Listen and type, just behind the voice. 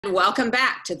Welcome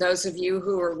back to those of you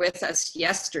who were with us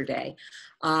yesterday.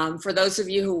 For those of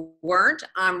you who weren't,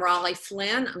 I'm Raleigh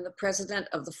Flynn. I'm the president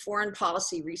of the Foreign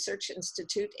Policy Research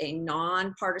Institute, a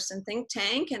nonpartisan think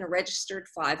tank and a registered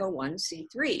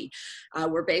 501c3.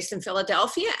 We're based in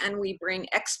Philadelphia, and we bring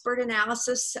expert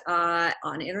analysis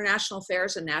on international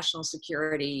affairs and national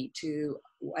security to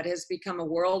what has become a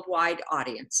worldwide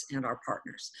audience and our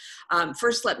partners.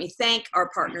 First, let me thank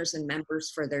our partners and members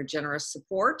for their generous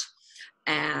support.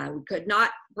 And we could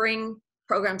not bring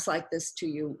programs like this to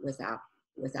you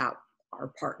without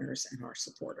our partners and our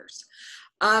supporters.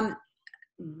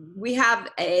 We have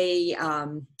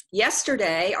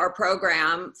yesterday, our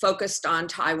program focused on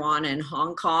Taiwan and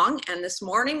Hong Kong, and this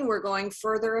morning we're going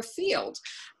further afield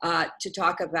to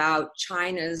talk about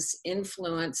China's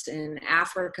influence in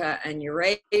Africa and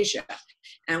Eurasia.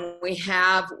 And we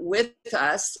have with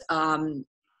us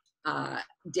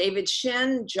David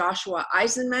Shinn, Joshua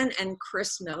Eisenman, and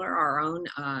Chris Miller, our own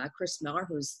Chris Miller,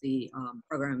 who's the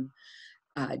program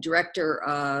director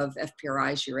of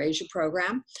FPRI's Eurasia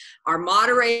program. Our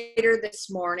moderator this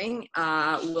morning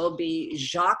will be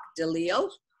Jacques deLisle.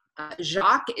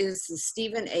 Jacques is the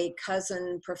Stephen A.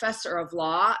 Cousin Professor of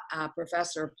Law,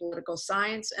 Professor of Political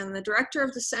Science, and the Director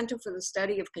of the Center for the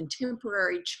Study of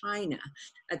Contemporary China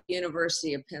at the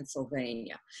University of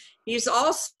Pennsylvania. He's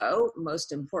also,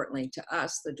 most importantly to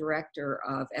us, the Director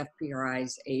of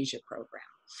FPRI's Asia program.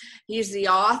 He's the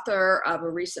author of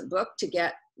a recent book, To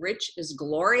Get Rich is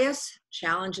Glorious,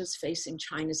 Challenges Facing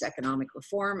China's Economic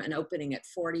Reform and Opening at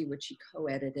 40, which he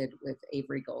co-edited with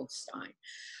Avery Goldstein.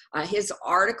 His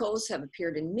articles have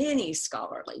appeared in many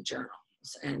scholarly journals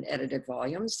and edited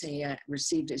volumes. He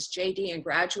received his JD and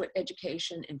graduate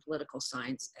education in political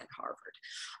science at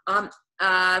Harvard.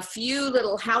 A few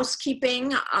little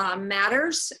housekeeping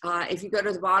matters. If you go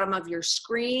to the bottom of your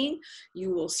screen,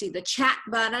 you will see the chat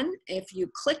button. If you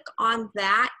click on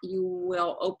that, you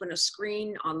will open a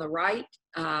screen on the right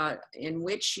in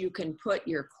which you can put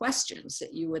your questions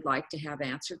that you would like to have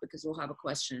answered, because we'll have a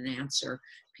question and answer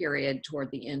period toward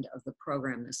the end of the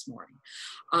program this morning.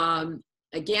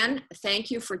 Again, thank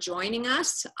you for joining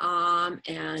us.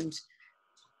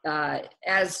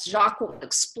 As Jacques will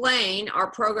explain, our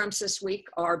programs this week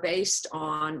are based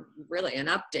on really an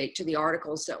update to the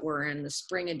articles that were in the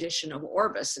spring edition of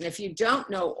Orbis. And if you don't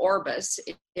know Orbis,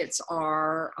 it's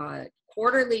our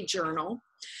quarterly journal.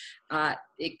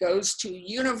 It goes to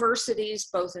universities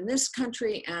both in this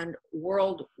country and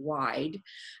worldwide.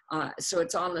 So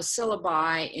it's on the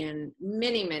syllabi in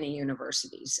many, many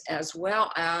universities, as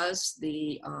well as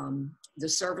the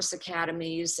service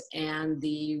academies and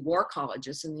the war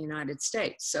colleges in the United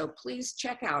States. So please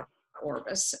check out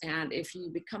Orbis. And if you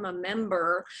become a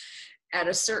member at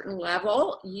a certain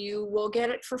level, you will get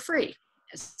it for free.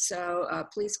 So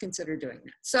please consider doing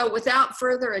that. So without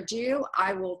further ado,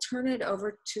 I will turn it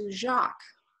over to Jacques.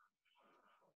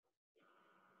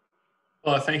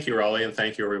 Well, thank you, Raleigh, and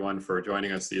thank you everyone for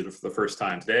joining us either for the first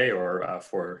time today or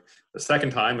for the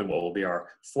second time in what will be our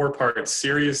four-part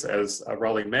series. As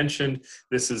Raleigh mentioned,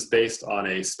 this is based on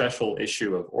a special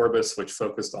issue of Orbis, which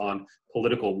focused on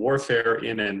political warfare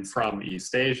in and from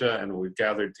East Asia, and we've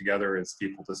gathered together as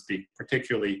people to speak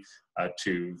particularly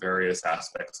to various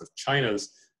aspects of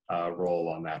China's role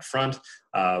on that front.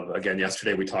 Again,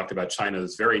 yesterday we talked about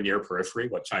China's very near periphery,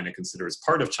 what China considers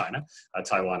part of China,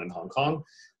 Taiwan and Hong Kong.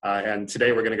 And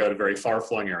today we're going to go to very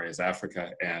far-flung areas,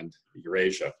 Africa and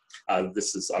Eurasia.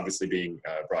 This is obviously being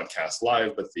broadcast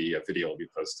live, but the video will be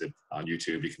posted on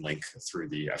YouTube. You can link through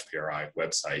the FPRI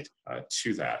website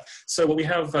to that. So what we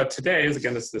have today is,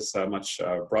 again, this much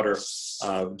broader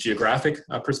geographic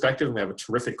perspective. And we have a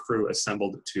terrific crew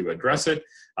assembled to address it.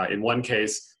 In one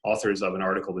case, authors of an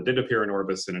article that did appear in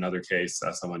Orbis. In another case,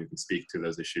 someone who can speak to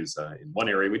those issues in one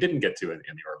area we didn't get to in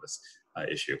the Orbis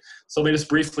issue. So let me just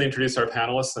briefly introduce our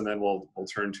panelists, and then we'll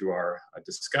turn to our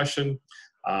discussion.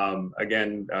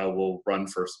 Again, we'll run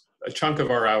for a chunk of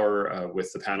our hour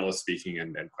with the panelists speaking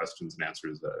and questions and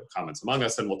answers, comments among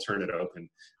us, and we'll turn it open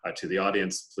to the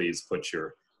audience. Please put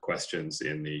your questions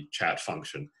in the chat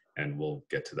function, and we'll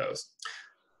get to those.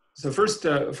 So first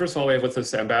of all, we have with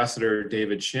us Ambassador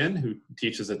David Shinn, who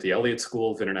teaches at the Elliott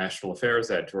School of International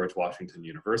Affairs at George Washington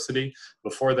University.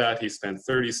 Before that, he spent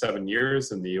 37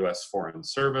 years in the U.S. Foreign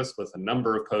Service with a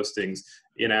number of postings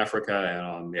in Africa and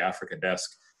on the Africa desk,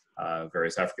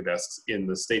 various Africa desks in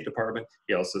the State Department.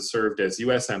 He also served as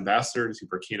U.S. Ambassador to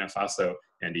Burkina Faso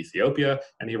and Ethiopia,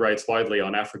 and he writes widely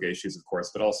on Africa issues, of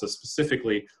course, but also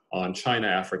specifically on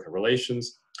China-Africa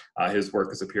relations. His work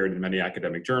has appeared in many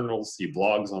academic journals. He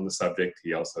blogs on the subject.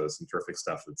 He also has some terrific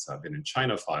stuff that's been in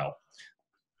China File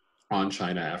on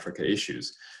China-Africa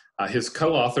issues. His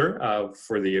co-author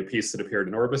for the piece that appeared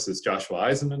in Orbis is Joshua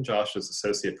Eisenman. Josh is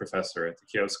associate professor at the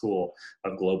Keough School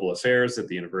of Global Affairs at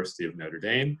the University of Notre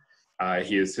Dame.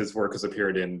 His work has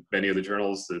appeared in many of the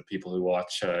journals that people who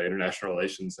watch international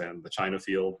relations and the China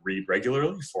field read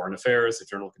regularly: Foreign Affairs, the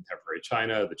Journal of Contemporary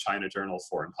China, the China Journal,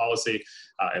 Foreign Policy,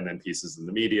 and then pieces in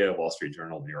the media, Wall Street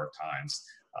Journal, New York Times,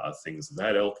 things of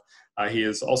that ilk. He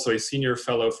is also a senior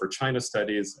fellow for China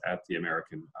Studies at the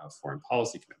American Foreign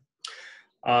Policy Committee.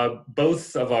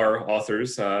 Both of our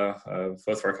authors, both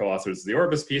of our co-authors of the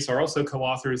Orbis piece are also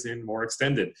co-authors in more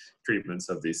extended treatments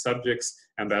of these subjects.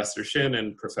 Ambassador Shinn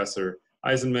and Professor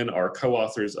Eisenman are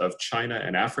co-authors of China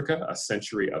and Africa, A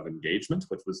Century of Engagement,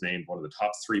 which was named one of the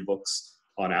top 3 books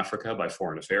on Africa by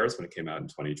Foreign Affairs when it came out in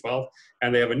 2012.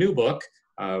 And they have a new book,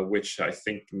 which I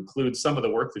think includes some of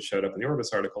the work that showed up in the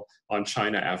Orbis article on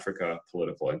China-Africa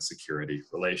political and security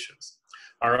relations.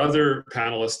 Our other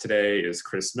panelist today is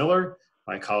Chris Miller,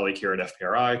 my colleague here at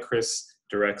FPRI. Chris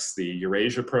directs the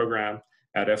Eurasia program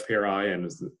at FPRI and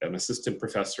is an assistant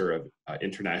professor of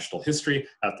international history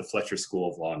at the Fletcher School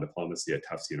of Law and Diplomacy at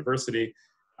Tufts University.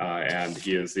 And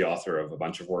he is the author of a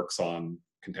bunch of works on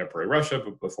contemporary Russia,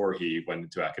 but before he went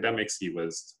into academics,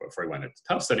 before he went into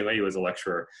Tufts anyway, he was a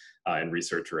lecturer and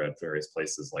researcher at various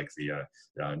places like the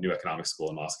New Economic School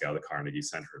in Moscow, the Carnegie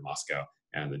Center in Moscow,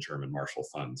 and the German Marshall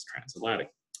Fund's transatlantic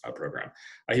program.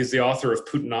 He's the author of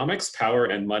Putinomics, Power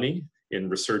and Money in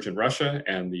Resurgent Russia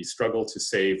and the Struggle to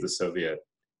Save the Soviet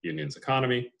Union's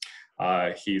Economy.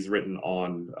 He's written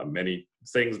on many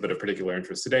things, but of particular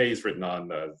interest today, he's written on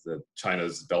the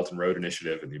China's Belt and Road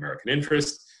Initiative and the American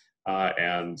interest,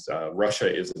 and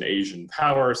Russia is an Asian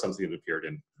power, something that appeared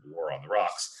in War on the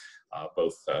Rocks.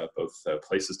 Both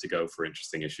places to go for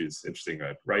interesting issues,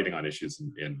 writing on issues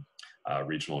in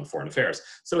regional and foreign affairs.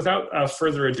 So without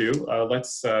further ado,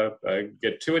 let's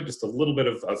get to it. Just a little bit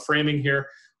of framing here.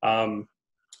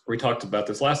 We talked about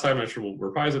this last time, I'm sure we'll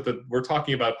reprise it, but we're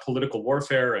talking about political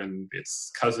warfare and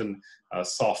its cousin,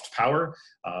 soft power.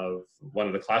 One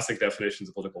of the classic definitions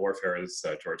of political warfare is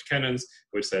George Kennan's,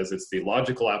 which says it's the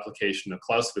logical application of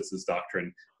Clausewitz's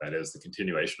doctrine, that is the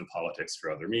continuation of politics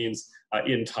through other means,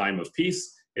 in time of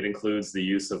peace. It includes the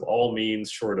use of all means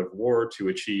short of war to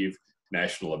achieve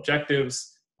national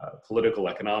objectives, political,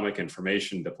 economic,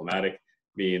 information, diplomatic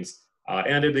means.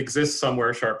 And it exists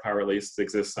somewhere, sharp power at least,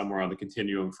 exists somewhere on the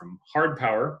continuum from hard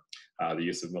power, the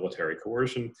use of military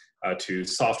coercion, to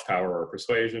soft power or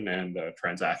persuasion and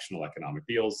transactional economic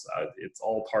deals. It's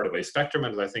all part of a spectrum,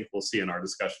 and as I think we'll see in our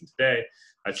discussion today,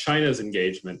 China's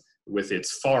engagement with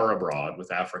its far abroad,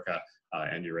 with Africa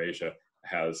and Eurasia,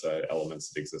 has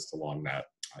elements that exist along that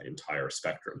entire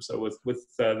spectrum. So with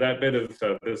that bit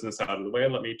of business out of the way,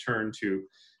 let me turn to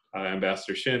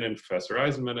Ambassador Shinn and Professor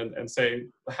Eisenman and say,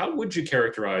 how would you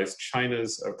characterize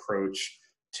China's approach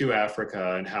to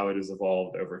Africa and how it has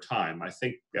evolved over time? I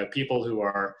think people who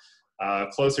are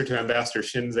closer to Ambassador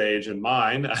Shinn's age and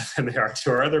mine than they are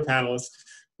to our other panelists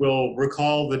will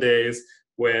recall the days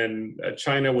when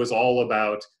China was all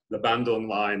about the Bandung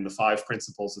Line, the 5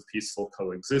 principles of peaceful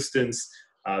coexistence,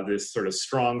 this sort of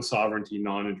strong sovereignty,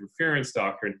 non-interference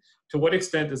doctrine. To what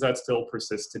extent does that still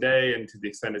persist today? And to the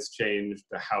extent it's changed,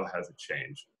 how has it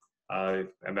changed?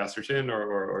 Ambassador Shinn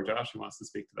or Josh, who wants to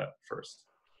speak to that first?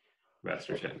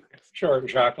 Ambassador Shinn. Yes. Sure,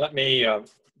 Jacques, let me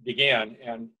begin.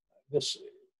 And this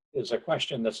is a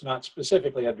question that's not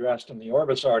specifically addressed in the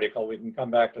Orbis article. We can come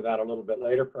back to that a little bit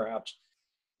later, perhaps.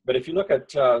 But if you look at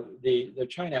the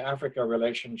China-Africa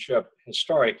relationship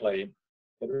historically,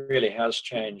 it really has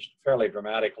changed fairly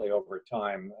dramatically over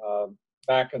time.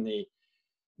 Back in the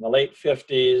late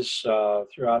 50s,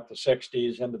 throughout the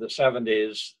 60s, into the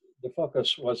 70s, the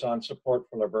focus was on support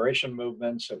for liberation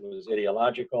movements. It was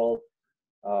ideological.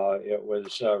 It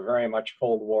was very much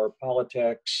Cold War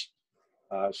politics,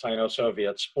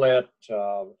 Sino-Soviet split,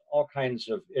 all kinds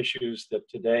of issues that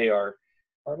today are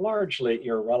largely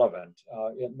irrelevant.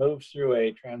 It moved through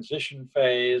a transition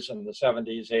phase in the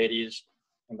 70s, 80s,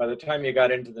 and by the time you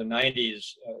got into the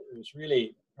 90s, it was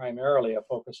really primarily a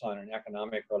focus on an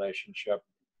economic relationship.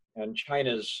 And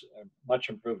China's much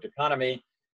improved economy,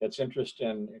 its interest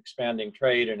in expanding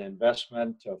trade and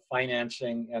investment,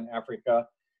 financing in Africa,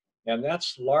 and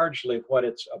that's largely what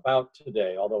it's about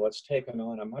today, although it's taken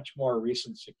on a much more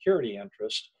recent security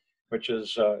interest, which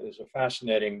is a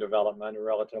fascinating development, a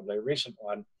relatively recent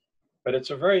one. But it's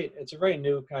a very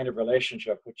new kind of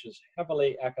relationship, which is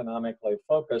heavily economically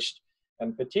focused,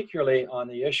 and particularly on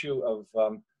the issue of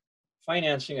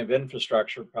financing of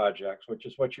infrastructure projects, which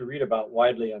is what you read about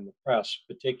widely in the press,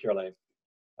 particularly.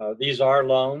 These are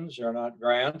loans, they're not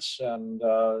grants, and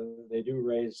they do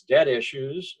raise debt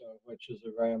issues, which is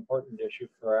a very important issue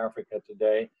for Africa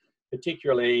today.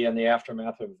 particularly in the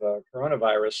aftermath of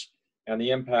coronavirus and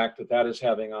the impact that that is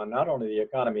having on not only the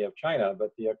economy of China,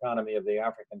 but the economy of the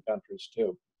African countries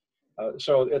too.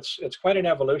 So it's quite an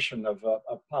evolution of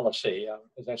policy.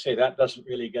 As I say, that doesn't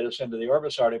really get us into the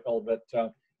Orbis article, but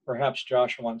perhaps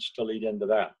Josh wants to lead into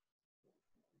that.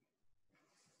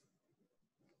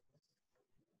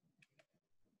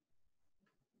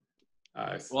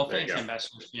 Well, thanks,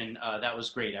 Ambassador Shinn. That was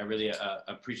great. I really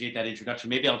appreciate that introduction.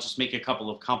 Maybe I'll just make a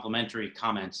couple of complimentary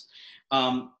comments.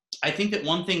 I think that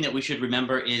one thing that we should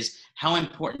remember is how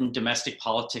important domestic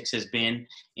politics has been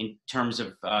in terms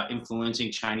of influencing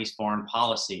Chinese foreign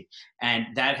policy. And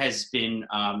that has been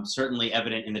certainly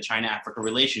evident in the China-Africa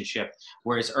relationship,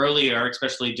 whereas earlier,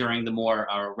 especially during the more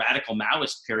radical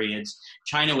Maoist periods,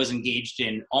 China was engaged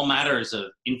in all matters of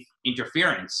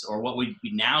interference, or what would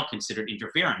be now considered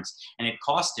interference, and it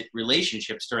costed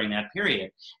relationships during that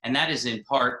period. And that is in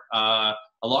part,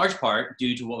 a large part,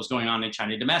 due to what was going on in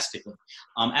China domestically.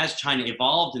 As China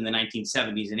evolved in the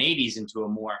 1970s and 80s into a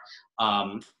more,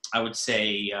 I would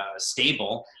say,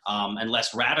 stable and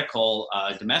less radical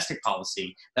domestic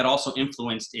policy, that also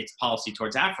influenced its policy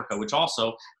towards Africa, which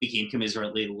also became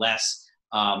commiserately less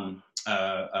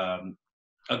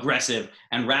aggressive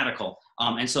and radical.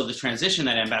 And so the transition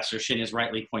that Ambassador Shinn is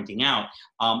rightly pointing out,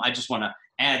 I just want to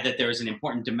add that there is an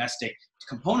important domestic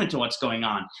component to what's going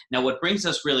on. Now, what brings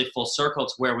us really full circle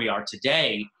to where we are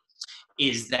today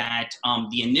is that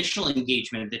the initial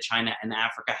engagement that China and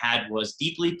Africa had was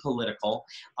deeply political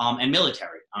and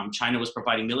military. China was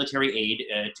providing military aid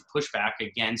to push back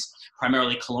against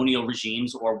primarily colonial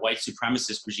regimes or white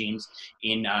supremacist regimes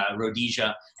in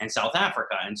Rhodesia and South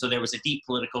Africa. And so there was a deep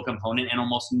political component and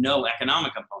almost no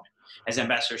economic component. As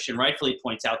Ambassador Shinn rightfully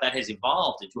points out, that has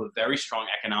evolved into a very strong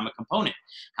economic component.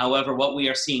 However, what we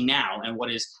are seeing now, and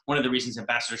what is one of the reasons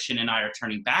Ambassador Shinn and I are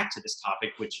turning back to this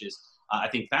topic, which is I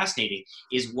think fascinating,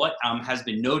 is what has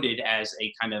been noted as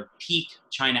a kind of peak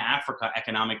China-Africa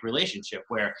economic relationship,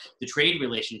 where the trade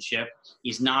relationship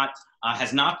is not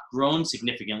has not grown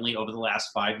significantly over the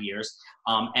last 5 years,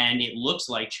 and it looks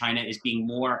like China is being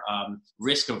more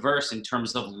risk averse in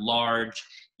terms of large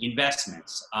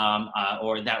investments,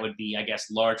 or that would be, I guess,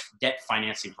 large debt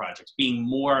financing projects, being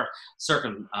more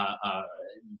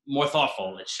more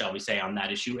thoughtful, shall we say, on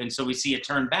that issue. And so we see a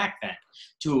turn back then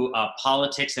to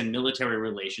politics and military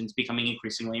relations becoming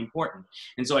increasingly important.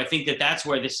 And so I think that that's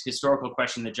where this historical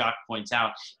question that Jacques points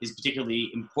out is particularly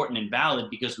important and valid,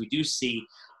 because we do see,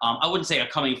 I wouldn't say a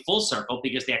coming full circle,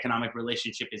 because the economic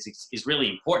relationship is really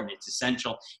important. It's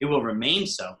essential. It will remain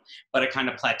so, but a kind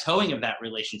of plateauing of that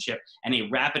relationship and a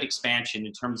rapid expansion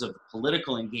in terms of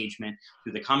political engagement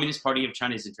through the Communist Party of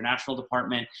China's International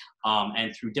Department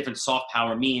and through different soft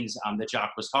power means that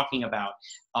Jacques was talking about.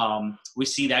 We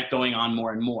see that going on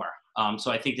more and more.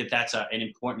 So I think that that's an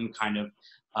important kind of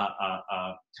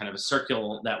a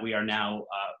circle that we are now,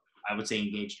 I would say,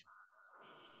 engaged in.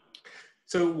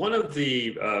 So one of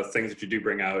the things that you do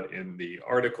bring out in the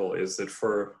article is that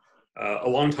for a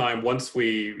long time, once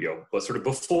we, sort of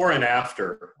before and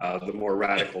after the more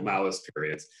radical Maoist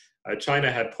periods,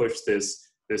 China had pushed this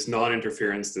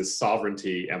non-interference, this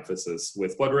sovereignty emphasis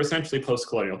with what were essentially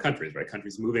post-colonial countries, right?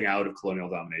 Countries moving out of colonial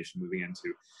domination, moving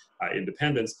into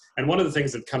independence. And one of the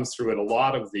things that comes through in a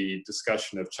lot of the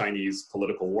discussion of Chinese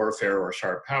political warfare or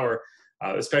sharp power,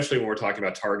 especially when we're talking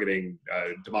about targeting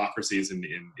democracies in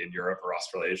Europe or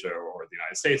Australasia or the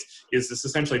United States, is this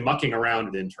essentially mucking around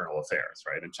in internal affairs,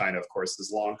 right? And China, of course,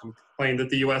 has long complained that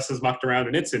the US has mucked around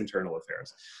in its internal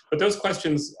affairs. But those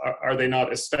questions, have they not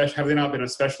been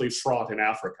especially fraught in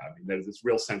Africa? I mean, there's this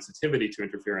real sensitivity to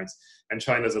interference, and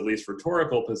China's at least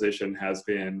rhetorical position has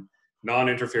been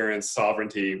non-interference,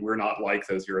 sovereignty. We're not like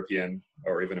those European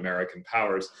or even American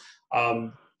powers.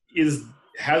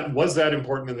 Was that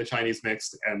important in the Chinese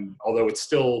mix? And although it's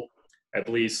still, at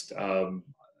least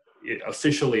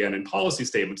officially and in policy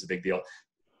statements, a big deal,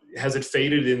 has it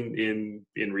faded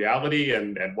in reality?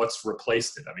 And what's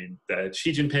replaced it? I mean,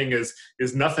 Xi Jinping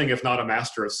is nothing if not a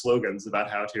master of slogans about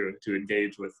how to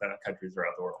engage with countries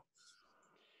around the world.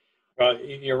 Well,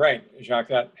 you're right, Jacques.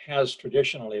 That has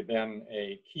traditionally been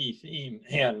a key theme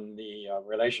in the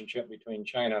relationship between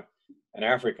China and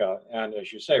Africa. And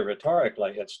as you say,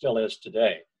 rhetorically, it still is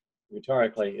today.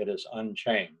 Rhetorically, it is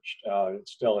unchanged. It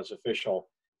still is official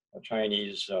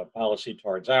Chinese policy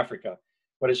towards Africa.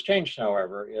 What has changed,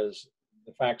 however, is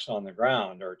the facts on the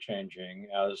ground are changing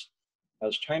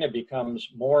as China becomes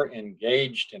more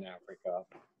engaged in Africa,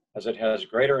 as it has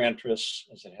greater interests,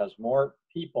 as it has more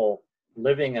people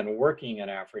living and working in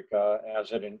Africa,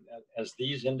 as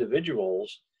these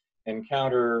individuals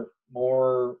encounter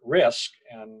more risk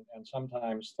and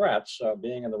sometimes threats,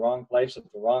 being in the wrong place at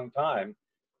the wrong time,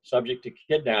 subject to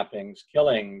kidnappings,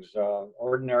 killings,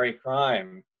 ordinary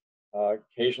crime,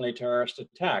 occasionally terrorist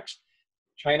attacks.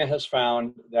 China has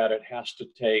found that it has to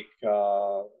take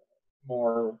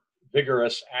more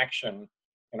vigorous action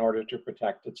in order to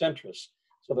protect its interests.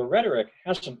 So the rhetoric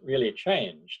hasn't really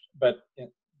changed, but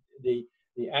the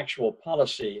actual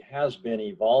policy has been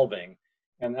evolving.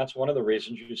 And that's one of the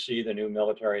reasons you see the new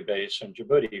military base in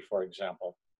Djibouti, for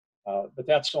example. But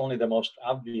that's only the most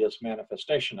obvious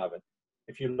manifestation of it.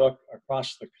 If you look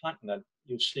across the continent,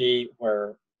 you see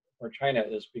where China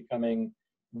is becoming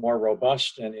more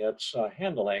robust in its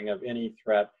handling of any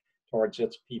threat towards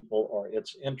its people or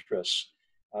its interests.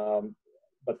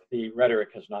 But the rhetoric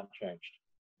has not changed.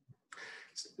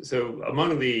 So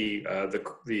among the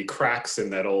cracks in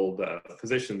that old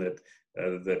position that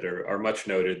are much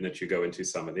noted and that you go into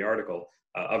some in the article,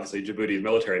 obviously Djibouti's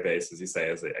military base, as you say,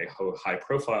 is a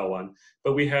high-profile one,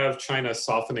 but we have China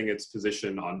softening its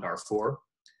position on Darfur.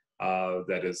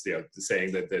 That is,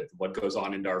 saying that what goes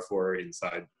on in Darfur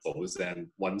inside what was then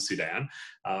one Sudan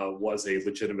was a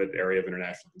legitimate area of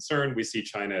international concern. We see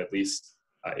China at least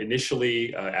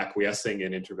initially acquiescing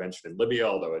in intervention in Libya,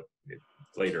 although it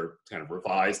later kind of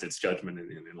revised its judgment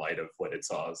in light of what it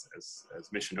saw as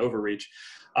mission overreach.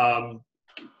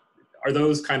 Are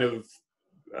those kind of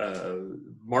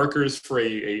markers for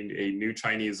a new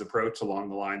Chinese approach along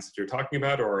the lines that you're talking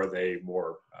about, or are they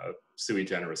more sui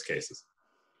generis cases?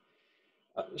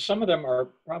 Some of them are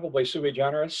probably sui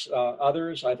generis.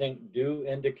 Others, I think, do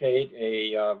indicate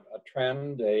a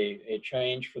trend, a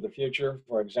change for the future.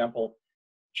 For example,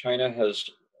 China has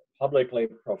publicly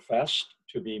professed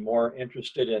to be more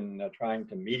interested in trying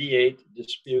to mediate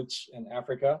disputes in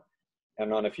Africa.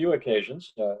 And on a few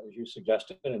occasions, as you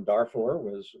suggested, in Darfur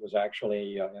was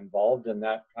actually involved in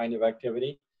that kind of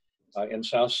activity. In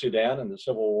South Sudan, in the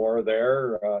civil war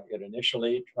there, it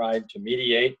initially tried to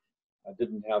mediate,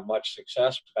 didn't have much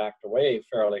success, backed away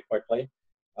fairly quickly.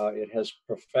 It has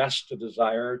professed a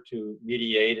desire to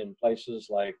mediate in places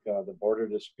like the border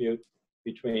dispute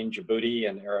between Djibouti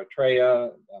and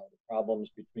Eritrea, the problems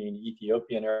between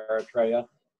Ethiopia and Eritrea,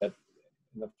 that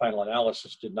in the final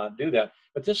analysis did not do that.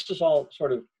 But this is all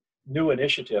sort of new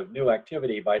initiative, new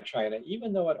activity by China,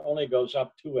 even though it only goes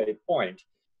up to a point.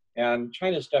 And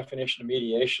China's definition of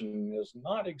mediation is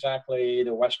not exactly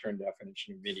the Western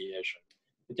definition of mediation.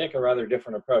 They take a rather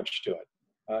different approach to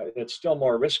it. It's still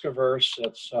more risk averse.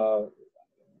 It's,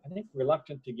 I think,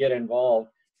 reluctant to get involved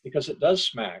because it does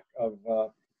smack of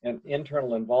an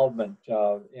internal involvement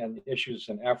in issues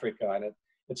in Africa, and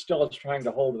it still is trying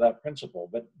to hold to that principle.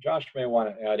 But Josh may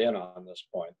want to add in on this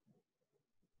point.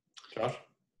 Josh?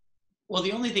 Well,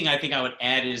 the only thing I think I would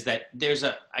add is that there's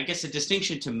I guess, a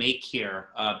distinction to make here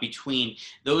between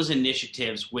those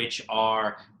initiatives which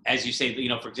are, as you say,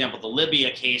 for example, the Libya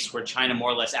case where China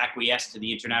more or less acquiesced to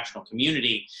the international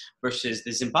community versus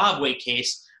the Zimbabwe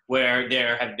case where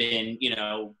there have been,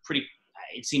 pretty,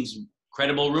 it seems,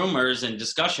 credible rumors and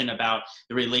discussion about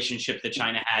the relationship that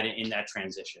China had in that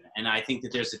transition. And I think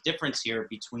that there's a difference here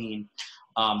between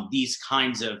these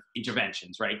kinds of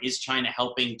interventions, right? Is China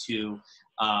helping to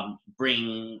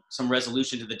bring some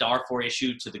resolution to the Darfur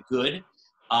issue to the good?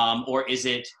 Or is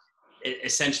it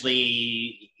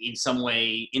essentially in some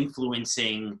way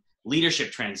influencing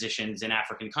leadership transitions in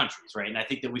African countries, right? And I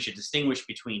think that we should distinguish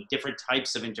between different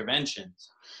types of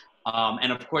interventions.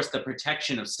 And of course, the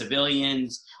protection of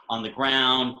civilians on the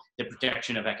ground, the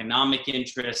protection of economic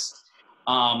interests,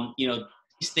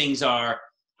 these things are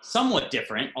somewhat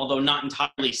different, although not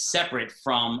entirely separate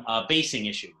from basing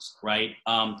issues, right?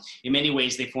 In many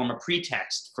ways, they form a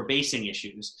pretext for basing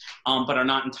issues, but are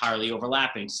not entirely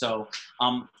overlapping. So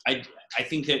I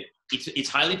think that it's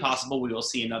highly possible we will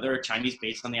see another Chinese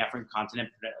base on the African continent,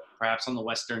 perhaps on the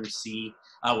western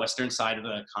side of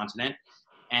the continent.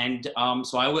 And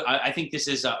so I think this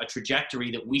is a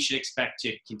trajectory that we should expect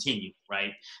to continue,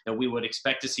 right? That we would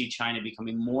expect to see China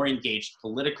becoming more engaged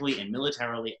politically and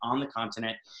militarily on the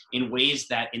continent in ways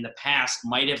that in the past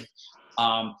might have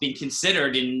been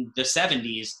considered in the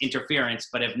 70s interference,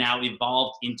 but have now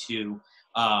evolved into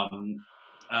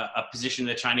a position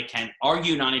that China can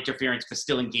argue non-interference, but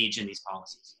still engage in these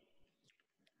policies.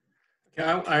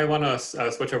 Okay, I want to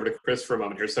switch over to Chris for a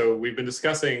moment here. So we've been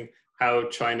discussing how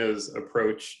China's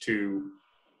approach to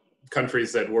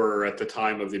countries that were at the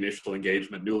time of the initial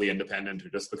engagement newly independent or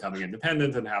just becoming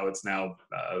independent, and how it's now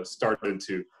started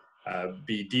to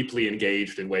be deeply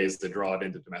engaged in ways that draw it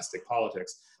into domestic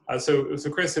politics. So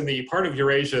Chris, in the part of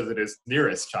Eurasia that is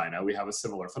nearest China, we have a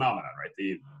similar phenomenon,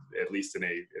 right? At least in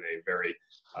a very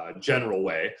general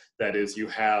way. That is, you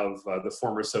have the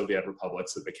former Soviet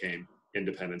republics that became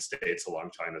independent states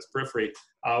along China's periphery.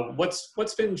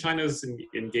 What's been China's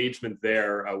engagement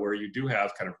there, where you do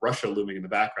have kind of Russia looming in the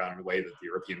background in a way that the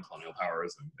European colonial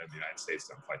powers and the United States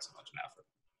don't quite so much in Africa?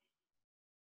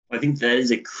 I think that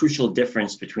is a crucial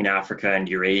difference between Africa and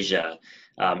Eurasia.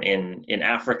 In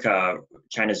Africa,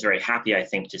 China is very happy, I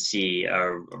think, to see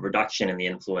a reduction in the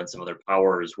influence of other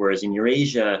powers, whereas in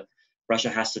Eurasia,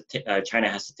 China has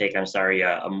to take,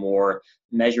 a more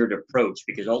measured approach,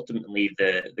 because ultimately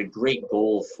the great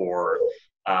goal for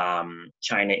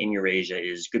China in Eurasia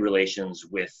is good relations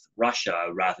with Russia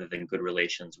rather than good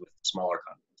relations with the smaller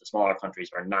countries. The smaller countries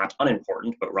are not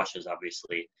unimportant, but Russia is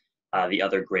obviously the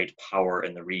other great power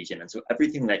in the region. And so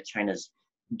everything that China's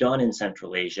done in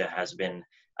Central Asia has been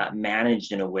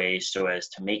managed in a way so as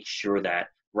to make sure that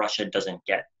Russia doesn't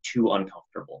get too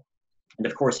uncomfortable. And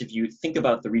of course, if you think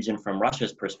about the region from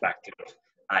Russia's perspective,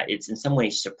 it's in some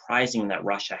ways surprising that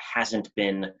Russia hasn't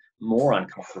been more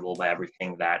uncomfortable by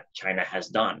everything that China has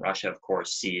done. Russia, of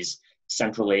course, sees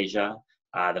Central Asia,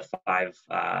 the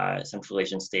 5 Central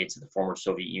Asian states of the former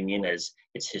Soviet Union, as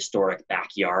its historic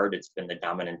backyard. It's been the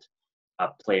dominant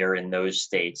player in those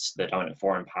states, the dominant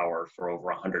foreign power, for over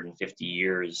 150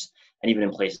 years. And even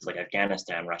in places like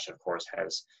Afghanistan, Russia, of course,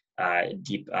 has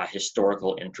deep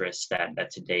historical interests that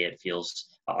today it feels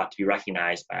ought to be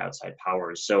recognized by outside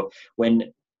powers. So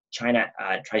when China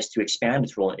tries to expand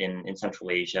its role in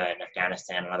Central Asia and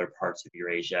Afghanistan and other parts of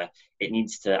Eurasia, it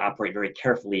needs to operate very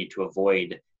carefully to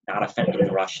avoid not offending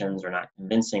the Russians or not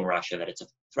convincing Russia that it's a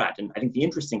threat. And I think the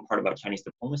interesting part about Chinese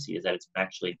diplomacy is that it's been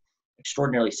actually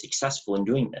extraordinarily successful in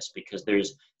doing this, because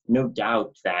there's no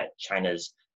doubt that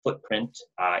China's footprint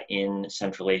in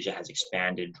Central Asia has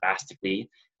expanded drastically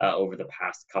over the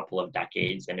past couple of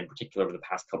decades, and in particular over the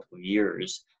past couple of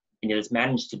years. And it has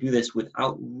managed to do this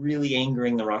without really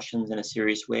angering the Russians in a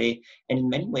serious way, and in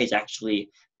many ways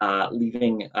actually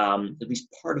leaving at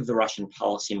least part of the Russian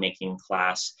policymaking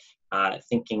class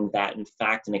thinking that, in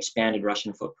fact, an expanded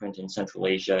Russian footprint in Central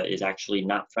Asia is actually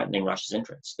not threatening Russia's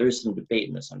interests. There is some debate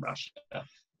in this on Russia,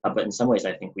 but in some ways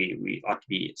I think we ought to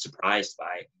be surprised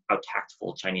by how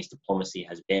tactful Chinese diplomacy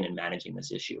has been in managing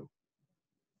this issue.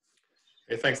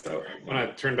 Okay, thanks. I want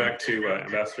to turn back to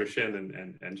Ambassador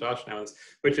Shinn and Josh now,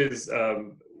 which is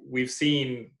we've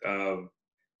seen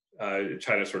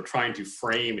China sort of trying to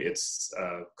frame its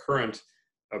current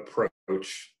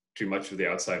approach to much of the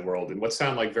outside world in what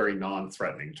sound like very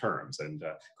non-threatening terms. And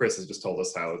Chris has just told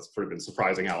us how it's sort of been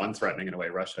surprising how unthreatening in a way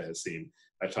Russia has seen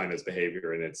China's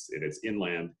behavior in its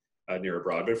inland near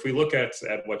abroad. But if we look at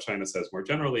what China says more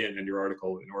generally, and your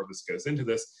article in Orbis goes into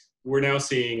this, we're now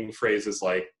seeing phrases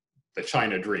like the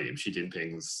China dream, Xi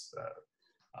Jinping's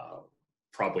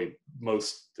probably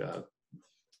most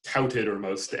touted or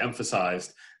most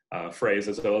emphasized phrase,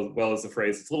 as well as the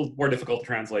phrase, it's a little more difficult to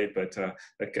translate, but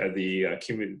the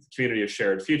community of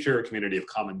shared future, community of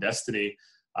common destiny.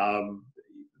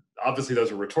 Obviously,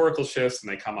 those are rhetorical shifts,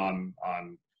 and they come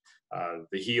on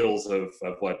the heels of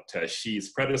what Xi's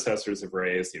predecessors have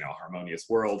raised, a harmonious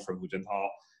world from Hu Jintao,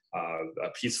 a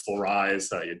peaceful rise,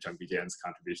 Zheng Bijian's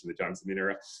contribution to the Jiang Zemin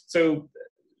era. So,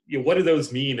 what do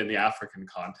those mean in the African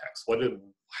context?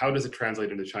 How does it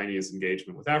translate into Chinese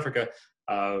engagement with Africa?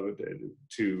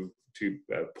 To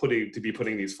be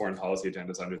putting these foreign policy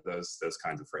agendas under those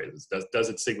kinds of phrases? Does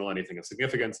it signal anything of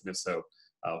significance, and if so,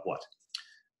 what?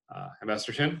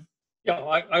 Ambassador Shinn? Yeah,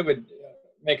 I would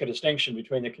make a distinction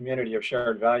between the community of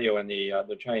shared value and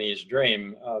the Chinese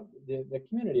dream. The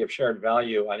community of shared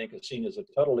value, I think, is seen as a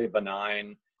totally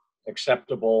benign,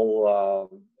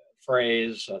 acceptable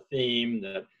phrase, a theme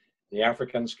that the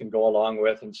Africans can go along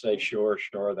with and say, sure,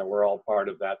 that we're all part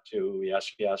of that too,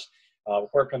 yes.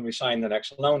 Where can we sign the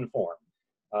next loan form?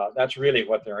 That's really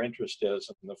what their interest is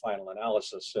in the final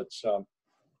analysis.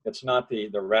 It's not the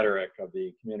rhetoric of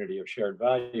the community of shared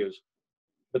values,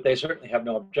 but they certainly have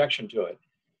no objection to it.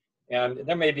 And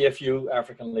there may be a few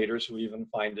African leaders who even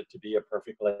find it to be a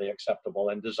perfectly acceptable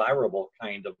and desirable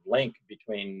kind of link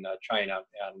between China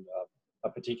and a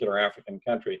particular African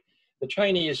country. The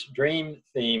Chinese dream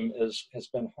theme has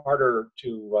been harder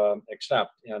to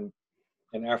accept in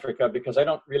Africa, because I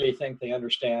don't really think they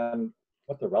understand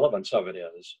what the relevance of it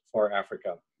is for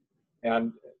Africa.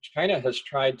 And China has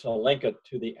tried to link it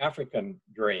to the African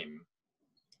dream.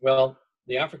 Well,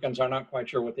 the Africans are not quite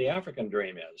sure what the African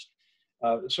dream is.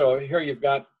 So here you've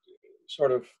got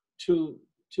sort of two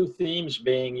themes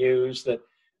being used that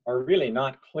are really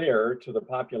not clear to the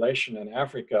population in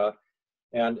Africa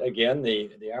And again,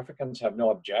 the Africans have no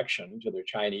objection to their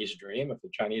Chinese dream. If the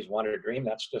Chinese want to dream,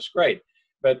 that's just great.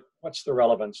 But what's the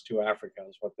relevance to Africa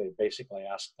is what they basically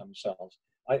ask themselves.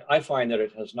 I find that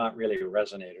it has not really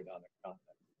resonated on the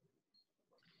continent.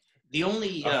 The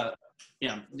only,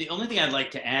 the only thing I'd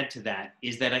like to add to that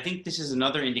is that I think this is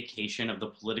another indication of the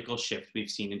political shift we've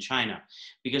seen in China,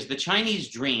 because the Chinese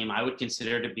dream I would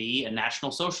consider to be a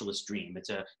national socialist dream. It's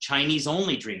a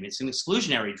Chinese-only dream. It's an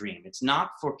exclusionary dream. It's not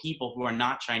for people who are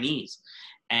not Chinese.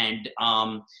 And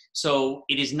so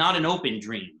it is not an open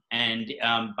dream. And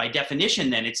by definition,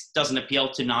 then, it doesn't appeal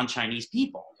to non-Chinese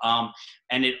people.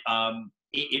 And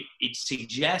it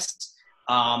suggests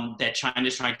that China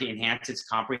is trying to enhance its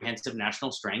comprehensive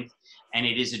national strength, and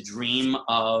it is a dream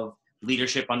of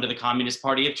leadership under the Communist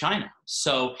Party of China.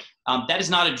 So that is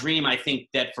not a dream, I think,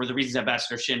 that for the reasons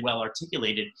Ambassador Shinn well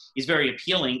articulated, is very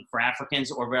appealing for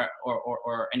Africans or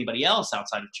anybody else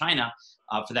outside of China,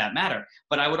 for that matter.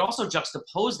 But I would also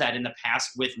juxtapose that in the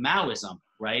past with Maoism,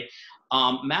 right?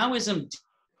 Maoism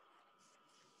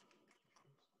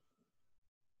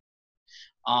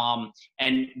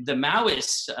and the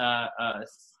Maoists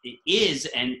is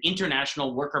an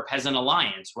international worker-peasant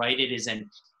alliance, right? It is an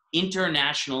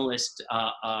internationalist,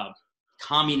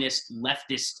 communist,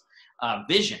 leftist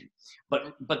vision.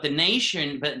 But the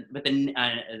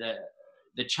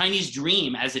Chinese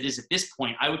dream, as it is at this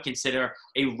point, I would consider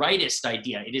a rightist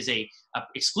idea. It is a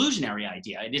exclusionary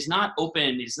idea. It is not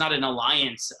open. It's not an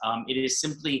alliance. It is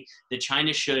simply that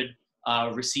China should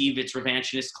receive its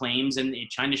revanchist claims, and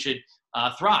China should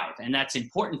thrive, and that's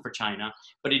important for China,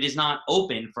 but it is not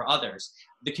open for others.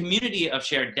 The community of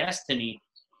shared destiny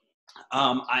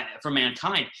for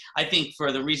mankind, I think,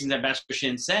 for the reasons that Ambassador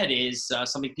Shinn said, is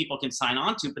something people can sign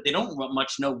on to, but they don't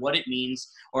much know what it means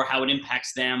or how it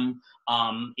impacts them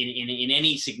in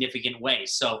any significant way.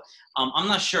 So I'm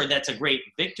not sure that's a great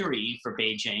victory for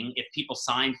Beijing if people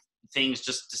sign things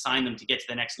just to sign them to get to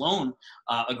the next loan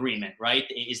agreement, right?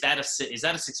 Is that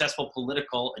a successful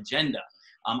political agenda?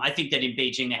 I think that in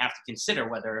Beijing, they have to consider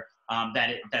whether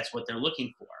that's what they're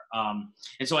looking for.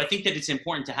 And so I think that it's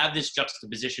important to have this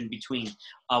juxtaposition between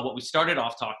what we started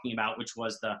off talking about, which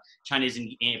was the China's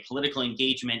political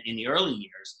engagement in the early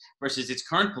years, versus its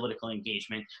current political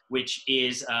engagement, which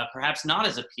is perhaps not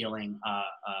as appealing,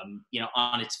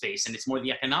 on its face. And it's more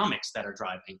the economics that are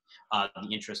driving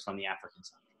the interest from the African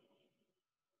side.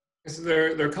 So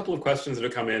there are a couple of questions that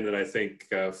have come in that I think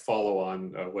follow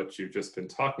on what you've just been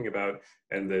talking about,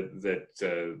 and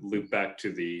that loop back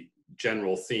to the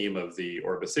general theme of the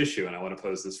Orbis issue. And I want to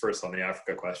pose this first on the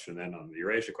Africa question, then on the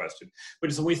Eurasia question,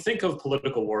 which is when we think of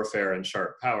political warfare and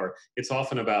sharp power, it's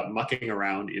often about mucking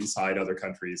around inside other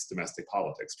countries' domestic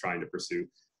politics, trying to pursue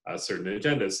certain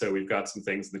agendas. So we've got some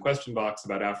things in the question box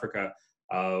about Africa.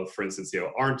 For instance,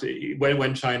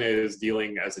 when China is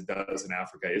dealing as it does in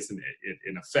Africa, isn't it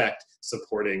in effect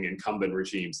supporting incumbent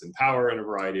regimes in power in a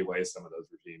variety of ways? Some of those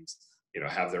regimes,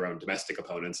 have their own domestic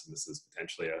opponents, and this is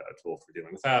potentially a tool for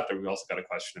dealing with that. Then we've also got a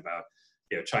question about,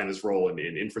 China's role in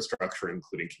infrastructure,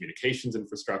 including communications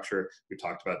infrastructure. We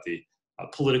talked about the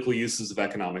political uses of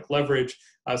economic leverage.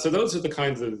 So those are the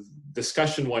kinds of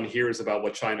discussion one hears about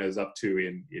what China is up to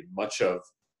in much of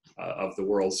the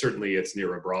world. Certainly it's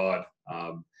near abroad.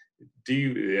 And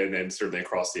certainly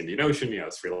across the Indian Ocean,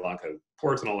 Sri Lanka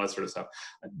ports and all that sort of stuff.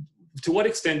 To what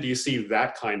extent do you see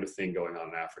that kind of thing going on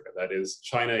in Africa? That is,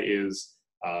 China is,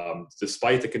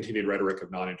 despite the continued rhetoric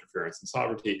of non-interference and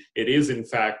sovereignty, it is in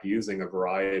fact using a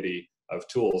variety of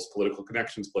tools, political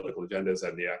connections, political agendas,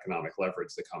 and the economic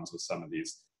leverage that comes with some of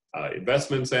these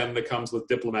investments, and that comes with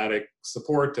diplomatic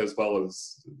support as well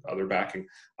as other backing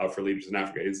for leaders in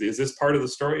Africa. Is this part of the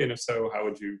story? And if so, how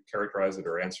would you characterize it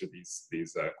or answer these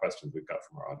questions we've got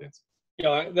from our audience?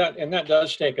 That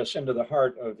does take us into the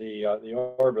heart of the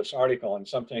Orbis article, and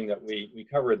something that we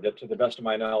covered that, to the best of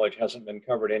my knowledge, hasn't been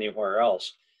covered anywhere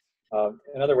else.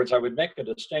 In other words, I would make a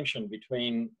distinction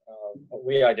between what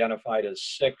we identified as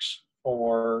 6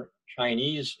 core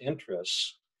Chinese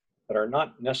interests that are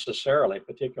not necessarily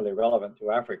particularly relevant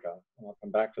to Africa, and I'll come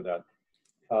back to that,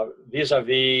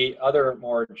 vis-a-vis other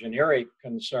more generic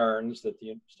concerns that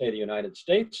the state of the United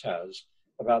States has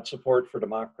about support for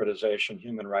democratization,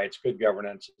 human rights, good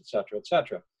governance, et cetera, et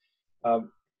cetera.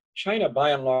 China,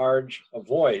 by and large,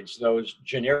 avoids those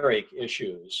generic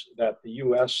issues that the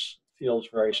US feels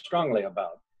very strongly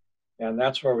about. And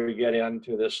that's where we get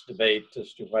into this debate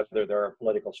as to whether there are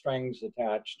political strings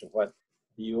attached to what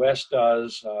the US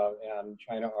does, and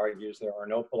China argues there are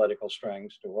no political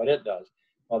strings to what it does.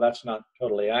 Well, that's not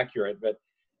totally accurate, but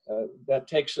that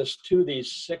takes us to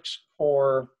these 6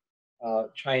 core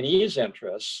Chinese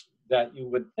interests that you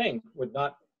would think would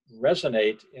not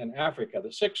resonate in Africa.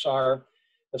 The 6 are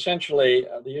essentially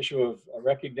the issue of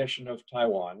recognition of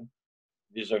Taiwan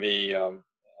vis-a-vis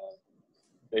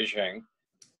Beijing,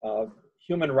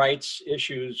 human rights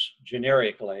issues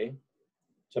generically,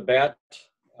 Tibet,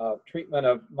 treatment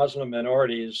of Muslim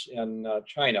minorities in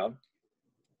China,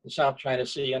 the South China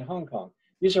Sea, and Hong Kong.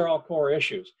 These are all core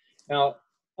issues. Now,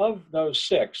 of those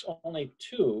 6, only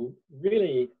 2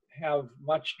 really have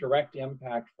much direct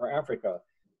impact for Africa.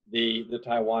 The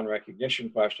Taiwan recognition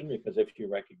question, because if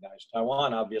you recognize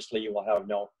Taiwan, obviously you will have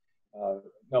no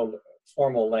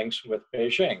formal links with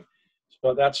Beijing.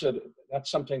 So that's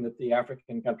something that the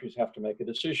African countries have to make a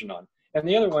decision on. And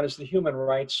the other one is the human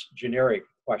rights generic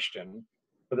question,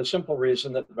 for the simple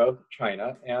reason that both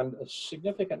China and a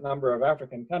significant number of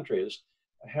African countries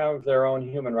have their own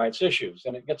human rights issues.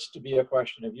 And it gets to be a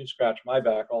question of you scratch my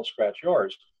back, I'll scratch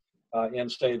yours, in,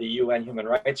 say, the UN Human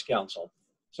Rights Council.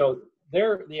 So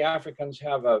there, the Africans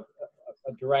have a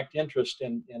direct interest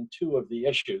in 2 of the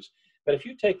issues. But if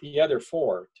you take the other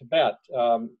 4, Tibet,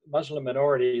 Muslim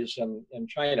minorities in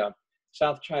China,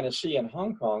 South China Sea, and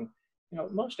Hong Kong,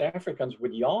 most Africans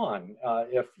would yawn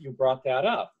if you brought that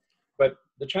up. But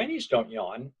the Chinese don't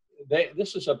yawn.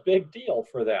 This is a big deal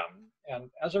for them. And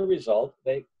as a result,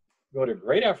 they go to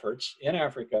great efforts in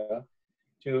Africa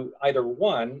to either,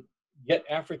 1, get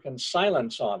African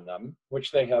silence on them,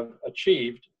 which they have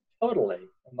achieved totally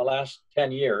in the last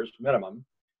 10 years minimum,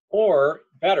 or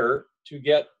better, to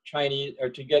get Chinese or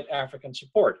to get African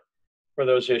support for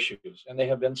those issues. And they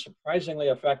have been surprisingly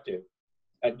effective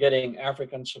at getting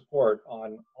African support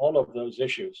on all of those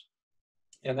issues.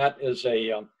 And that is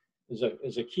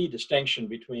a key distinction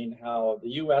between how the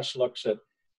US looks at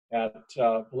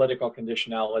political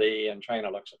conditionality and China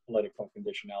looks at political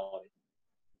conditionality.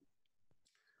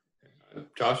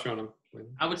 Josh, you want to?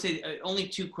 I would say only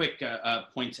 2 quick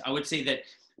points. I would say that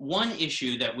one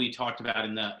issue that we talked about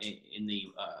in the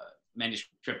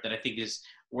manuscript that I think is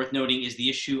worth noting is the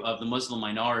issue of the Muslim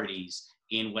minorities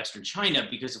in Western China,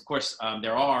 because of course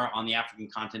there are on the African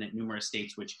continent numerous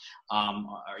states which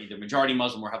are either majority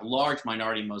Muslim or have large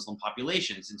minority Muslim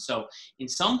populations. And so in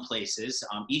some places,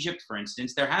 Egypt for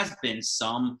instance, there has been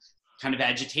some kind of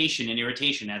agitation and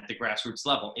irritation at the grassroots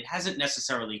level. It hasn't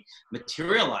necessarily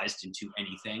materialized into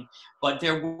anything, but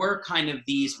there were kind of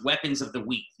these weapons of the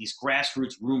weak, these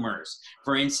grassroots rumors.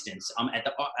 For instance, at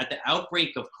the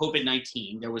outbreak of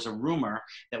COVID-19, there was a rumor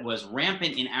that was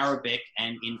rampant in Arabic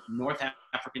and in North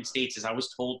African states, as I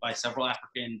was told by several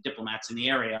African diplomats in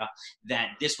the area,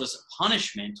 that this was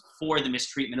punishment for the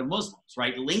mistreatment of Muslims,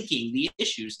 right? Linking the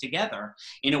issues together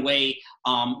in a way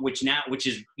which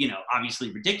is, obviously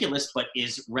ridiculous, but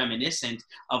is reminiscent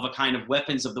of a kind of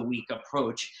weapons of the weak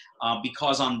approach,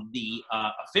 because on the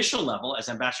official level, as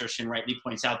Ambassador Shinn rightly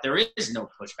points out, there is no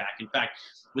pushback. In fact,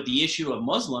 with the issue of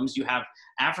Muslims, you have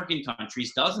African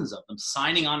countries, dozens of them,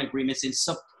 signing on agreements in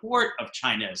support of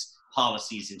China's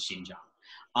policies in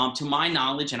Xinjiang. To my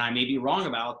knowledge, and I may be wrong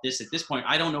about this at this point,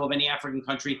 I don't know of any African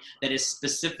country that has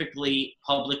specifically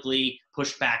publicly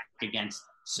pushed back against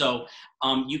them. So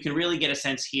you can really get a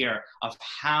sense here of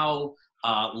how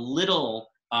little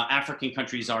African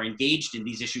countries are engaged in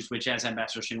these issues, which, as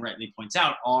Ambassador Shinn rightly points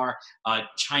out, are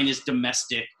China's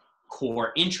domestic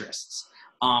core interests.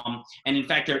 And in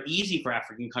fact, they're easy for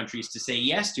African countries to say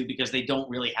yes to because they don't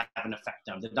really have an effect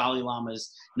on. The Dalai Lama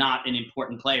is not an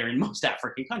important player in most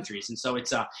African countries. And so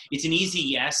it's an easy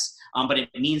yes, but it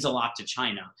means a lot to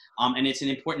China. And it's an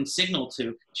important signal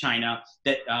to China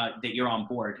that you're on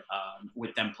board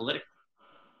with them politically.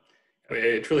 I mean,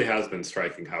 it truly has been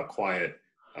striking how quiet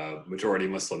majority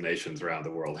Muslim nations around the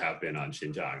world have been on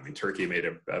Xinjiang. I mean, Turkey made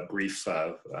a brief,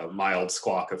 mild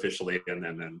squawk officially, and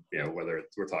then whether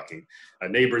we're talking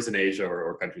neighbors in Asia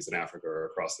or countries in Africa or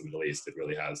across the Middle East, it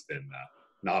really has been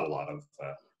not a lot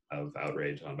of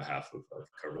outrage on behalf of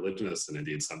co-religionists, and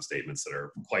indeed some statements that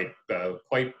are quite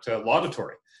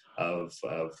laudatory of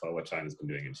what China's been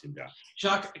doing in Xinjiang.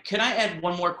 Jacques, could I add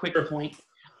one more quick point?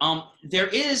 There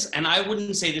is, and I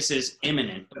wouldn't say this is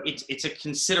imminent, but it's a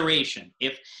consideration.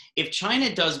 If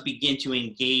China does begin to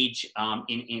engage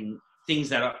in things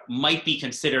that might be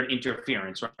considered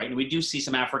interference, right? And we do see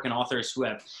some African authors who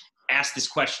have asked this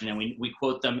question, and we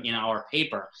quote them in our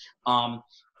paper.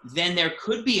 Then there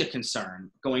could be a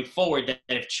concern going forward that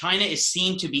if China is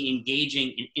seen to be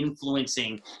engaging in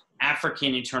influencing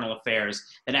African internal affairs,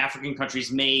 that African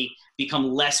countries may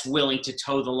become less willing to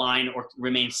toe the line or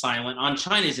remain silent on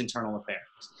China's internal affairs.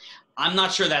 I'm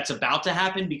not sure that's about to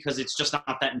happen because it's just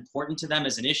not that important to them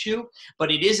as an issue,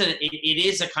 but it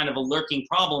is a kind of a lurking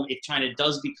problem if China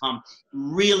does become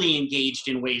really engaged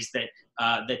in ways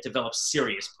that develop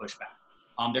serious pushback.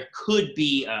 there could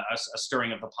be a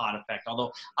stirring of the pot effect,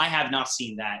 although I have not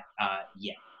seen that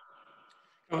yet.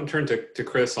 I want to turn to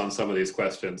Chris on some of these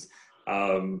questions.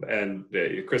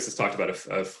 Chris has talked about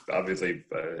obviously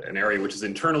an area which is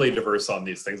internally diverse on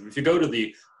these things. But if you go to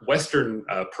the western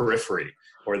periphery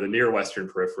or the near western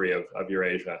periphery of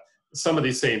Eurasia, some of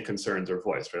these same concerns are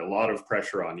voiced. Right? A lot of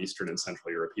pressure on Eastern and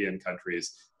Central European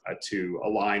countries to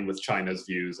align with China's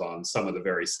views on some of the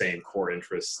very same core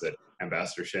interests that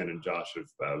Ambassador Shinn and Josh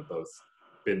have both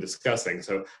been discussing.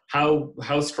 So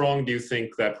how strong do you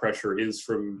think that pressure is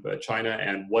from China,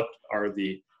 and what are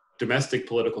the domestic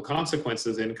political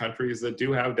consequences in countries that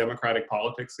do have democratic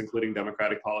politics, including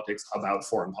democratic politics about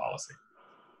foreign policy?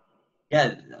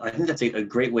 Yeah, I think that's a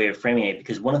great way of framing it,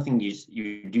 because one of the things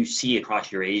you do see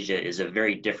across Eurasia is a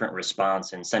very different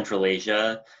response in Central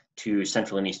Asia to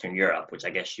Central and Eastern Europe, which I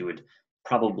guess you would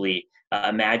probably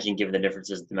imagine given the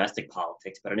differences in domestic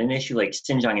politics. But on an issue like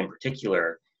Xinjiang in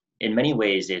particular, in many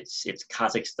ways it's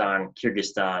Kazakhstan,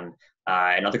 Kyrgyzstan,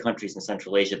 and other countries in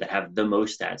Central Asia that have the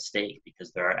most at stake,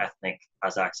 because there are ethnic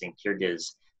Kazakhs and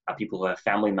Kyrgyz, people who have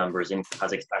family members in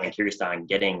Kazakhstan and Kyrgyzstan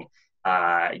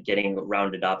getting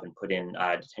rounded up and put in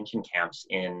detention camps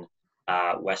in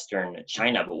Western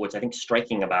China. But what's I think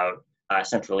striking about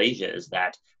Central Asia is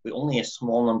that with only a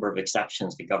small number of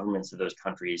exceptions, the governments of those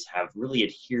countries have really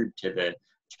adhered to the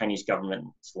Chinese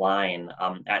government's line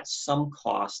at some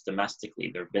cost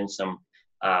domestically. There have been some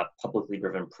publicly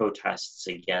driven protests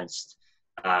against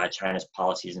China's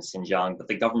policies in Xinjiang, but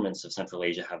the governments of Central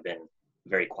Asia have been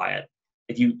very quiet.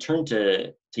 If you turn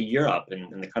to Europe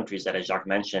and the countries that, as Jacques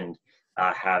mentioned,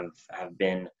 have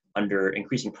been under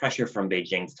increasing pressure from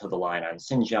Beijing to toe the line on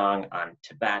Xinjiang, on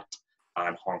Tibet,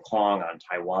 on Hong Kong, on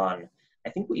Taiwan, I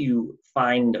think what you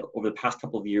find over the past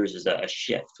couple of years is a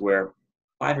shift where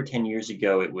 5 or 10 years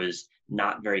ago, it was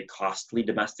not very costly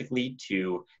domestically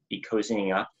to be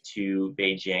cozying up to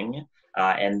Beijing.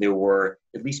 And there were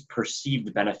at least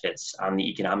perceived benefits on the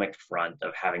economic front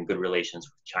of having good relations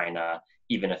with China,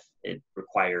 even if it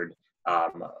required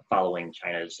following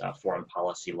China's foreign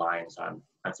policy lines on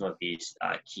some of these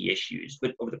key issues.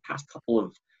 But over the past couple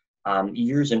of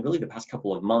years, and really the past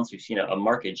couple of months, we've seen a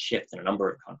marked shift in a number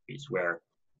of countries where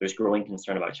there's growing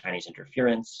concern about Chinese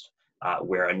interference,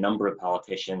 where a number of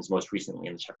politicians, most recently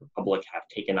in the Czech Republic, have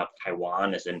taken up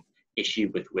Taiwan as an issue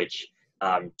with which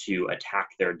to attack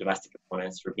their domestic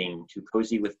opponents for being too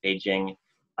cozy with Beijing.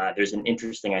 There's an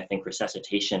interesting, I think,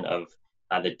 resuscitation of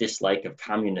the dislike of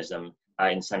communism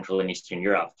in Central and Eastern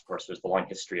Europe. Of course, there's the long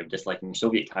history of disliking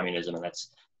Soviet communism, and that's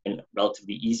been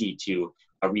relatively easy to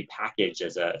repackage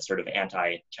as a sort of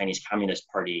anti-Chinese Communist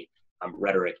Party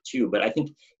rhetoric too. But I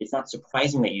think it's not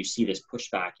surprising that you see this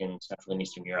pushback in Central and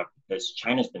Eastern Europe, because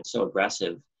China's been so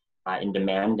aggressive in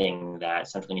demanding that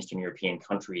Central and Eastern European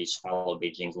countries follow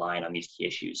Beijing's line on these key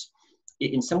issues.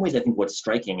 In some ways, I think what's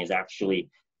striking is actually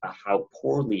how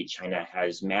poorly China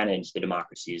has managed the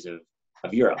democracies of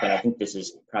Europe. And I think this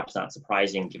is perhaps not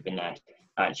surprising, given that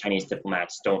Chinese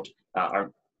diplomats don't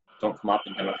come up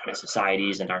in democratic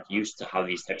societies and aren't used to how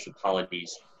these types of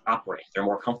polities operate. They're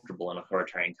more comfortable in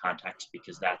authoritarian context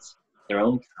because that's their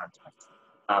own context.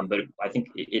 But I think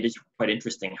it is quite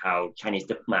interesting how Chinese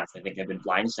diplomats, I think, have been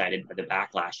blindsided by the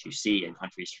backlash you see in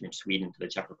countries from Sweden to the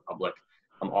Czech Republic,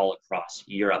 all across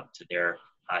Europe, to their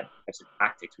types of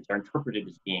tactics, which are interpreted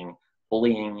as being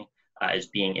bullying, as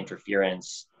being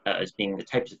interference, as being the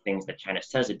types of things that China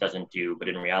says it doesn't do, but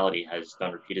in reality has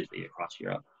done repeatedly across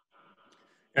Europe.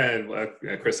 And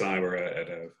Chris and I were at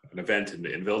an event in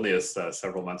Vilnius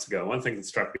several months ago. One thing that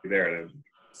struck me there, and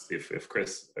see if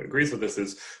Chris agrees with this,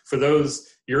 is for those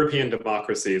European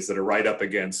democracies that are right up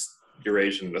against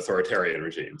Eurasian authoritarian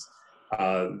regimes,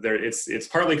 it's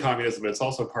partly communism, but it's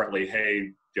also partly,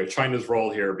 hey, China's role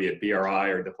here, be it BRI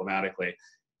or diplomatically,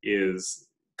 is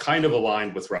kind of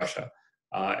aligned with Russia.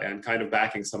 And kind of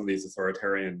backing some of these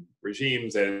authoritarian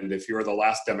regimes. And if you're the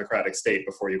last democratic state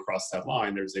before you cross that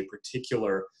line, there's a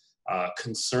particular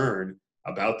concern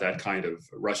about that kind of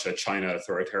Russia-China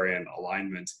authoritarian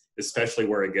alignment, especially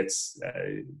where it gets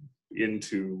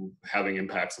into having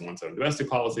impacts on one's own domestic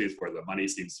policies, where the money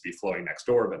seems to be flowing next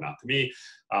door, but not to me.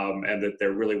 And that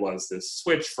there really was this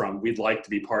switch from, we'd like to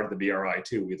be part of the BRI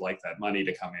too, we'd like that money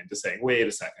to come in, to saying, wait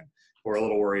a second, we're a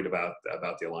little worried about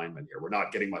the alignment here. We're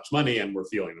not getting much money and we're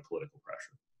feeling the political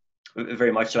pressure.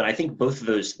 Very much so. And I think both of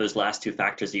those last two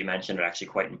factors that you mentioned are actually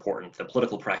quite important. The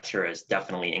political pressure has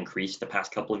definitely increased the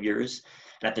past couple of years.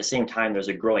 And at the same time, there's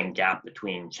a growing gap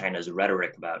between China's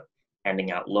rhetoric about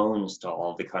handing out loans to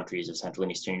all the countries of Central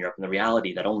and Eastern Europe and the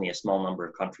reality that only a small number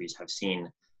of countries have seen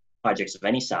projects of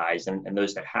any size. And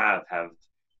those that have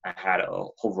had a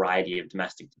whole variety of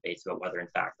domestic debates about whether, in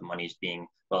fact, the money is being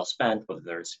well spent, whether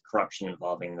there's corruption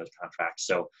involving those contracts.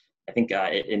 So I think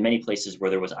in many places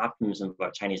where there was optimism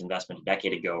about Chinese investment a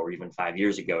decade ago or even 5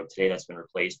 years ago, today that's been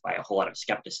replaced by a whole lot of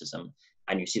skepticism,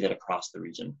 and you see that across the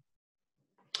region.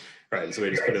 Right. So we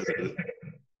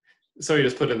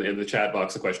just put in the chat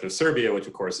box the question of Serbia, which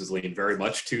of course is leaned very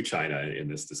much to China in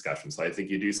this discussion. So I think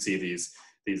you do see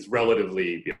these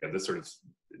relatively, the sort of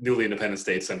newly independent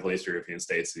states, Central Eastern European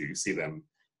states, you see them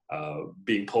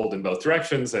being pulled in both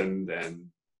directions, and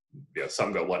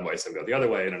some go one way, some go the other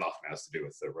way, and it often has to do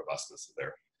with the robustness of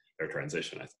their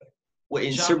transition, I think. Well,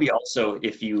 in Serbia also,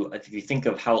 if you think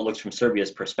of how it looks from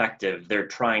Serbia's perspective, they're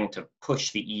trying to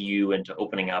push the EU into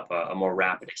opening up a more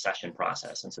rapid accession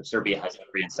process. And so Serbia has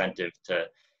every incentive to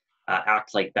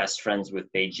act like best friends with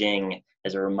Beijing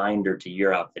as a reminder to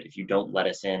Europe that if you don't let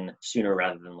us in sooner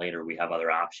rather than later, we have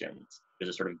other options. There's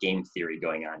a sort of game theory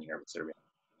going on here with Serbia.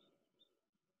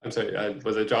 I'm sorry,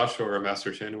 was it Josh or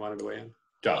Master Shinn who wanted to weigh in?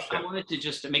 Josh, yeah. I wanted to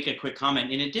just make a quick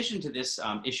comment. In addition to this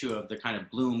issue of the kind of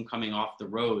bloom coming off the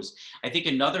rose, I think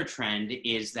another trend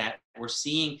is that we're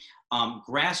seeing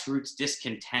grassroots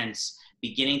discontents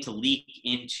beginning to leak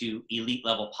into elite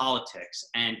level politics.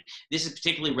 And this is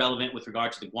particularly relevant with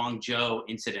regard to the Guangzhou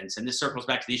incidents. And this circles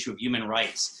back to the issue of human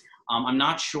rights. I'm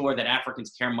not sure that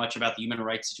Africans care much about the human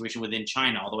rights situation within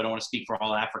China, although I don't want to speak for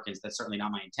all Africans. That's certainly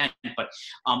not my intent.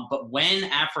 But when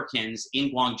Africans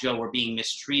in Guangzhou were being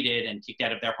mistreated and kicked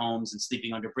out of their homes and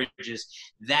sleeping under bridges,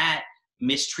 that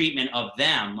mistreatment of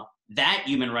them, that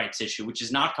human rights issue, which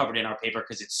is not covered in our paper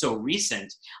because it's so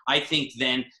recent, I think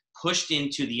then pushed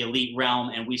into the elite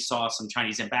realm, and we saw some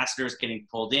Chinese ambassadors getting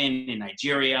pulled in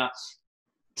Nigeria,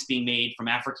 being made from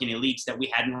African elites that we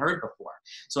hadn't heard before.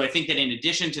 So I think that in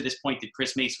addition to this point that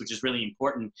Chris makes, which is really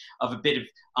important, of a bit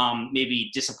of maybe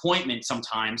disappointment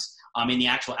sometimes in the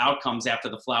actual outcomes after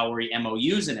the flowery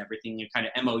MOUs and everything, and kind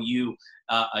of MOU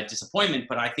disappointment,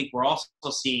 but I think we're also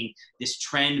seeing this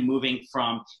trend moving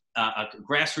from a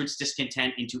grassroots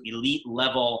discontent into elite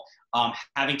level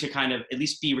having to kind of at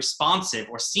least be responsive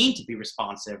or seem to be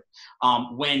responsive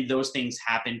when those things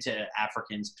happen to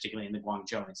Africans, particularly in the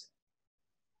Guangzhou incident.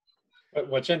 But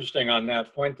what's interesting on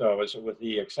that point, though, is that with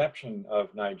the exception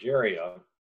of Nigeria,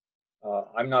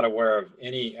 I'm not aware of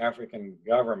any African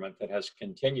government that has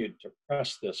continued to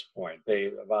press this point.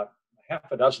 About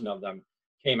half a dozen of them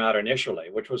came out initially,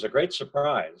 which was a great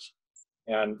surprise,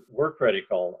 and were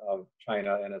critical of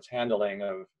China and its handling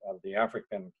of the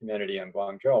African community in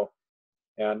Guangzhou.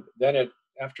 And then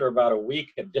after about a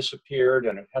week, it disappeared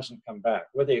and it hasn't come back,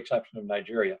 with the exception of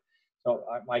Nigeria. So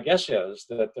my guess is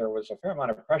that there was a fair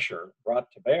amount of pressure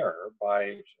brought to bear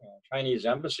by Chinese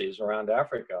embassies around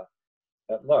Africa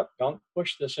that, look, don't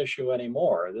push this issue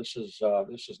anymore. This is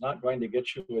not going to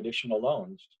get you additional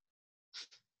loans.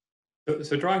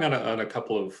 So drawing on a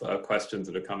couple of questions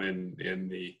that have come in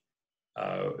the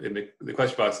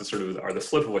question box that sort of are the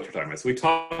flip of what you're talking about. So we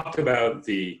talked about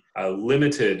the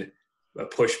limited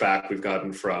pushback we've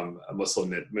gotten from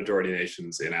Muslim majority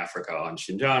nations in Africa on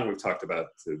Xinjiang. We've talked about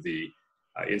the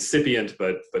incipient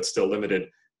but still limited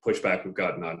pushback we've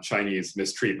gotten on Chinese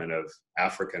mistreatment of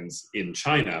Africans in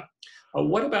China.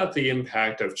 What about the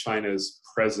impact of China's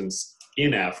presence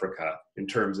in Africa in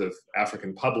terms of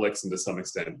African publics and to some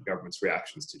extent government's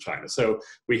reactions to China? So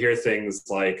we hear things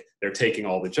like they're taking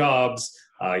all the jobs,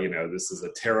 this is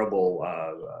a terrible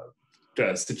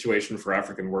situation for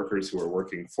African workers who are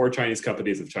working for Chinese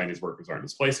companies if Chinese workers aren't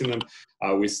displacing them.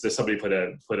 Somebody put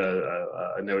a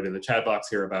note in the chat box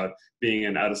here about being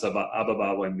in Addis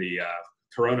Ababa when the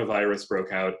coronavirus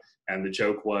broke out, and the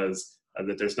joke was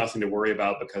that there's nothing to worry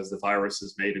about because the virus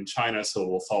is made in China, so it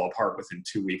will fall apart within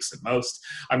 2 weeks at most.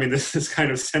 I mean, this is kind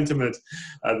of sentiment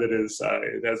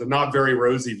that has a not very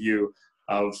rosy view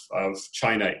of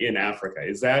China in Africa.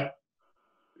 Is that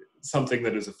something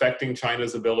that is affecting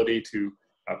China's ability to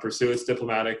pursue its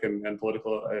diplomatic and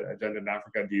political agenda in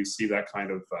Africa? Do you see that kind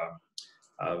of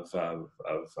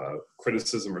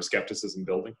criticism or skepticism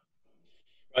building?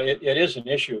 It is an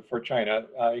issue for China.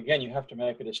 Again, you have to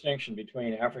make a distinction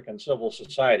between African civil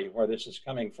society, where this is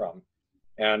coming from,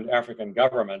 and African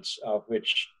governments,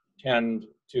 which tend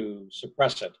to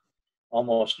suppress it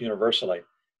almost universally.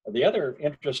 The other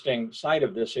interesting side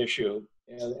of this issue,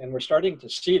 and we're starting to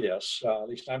see this, at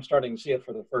least I'm starting to see it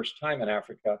for the first time in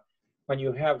Africa, when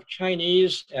you have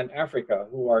Chinese in Africa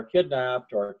who are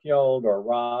kidnapped or killed or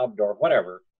robbed or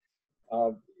whatever,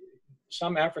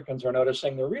 some Africans are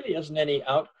noticing there really isn't any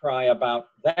outcry about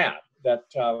that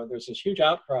there's this huge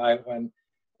outcry when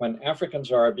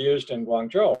Africans are abused in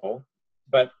Guangzhou,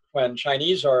 but when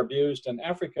Chinese are abused in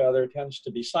Africa, there tends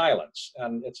to be silence.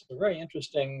 And it's a very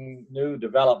interesting new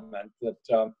development that,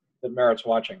 that merits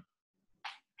watching.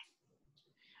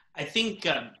 I think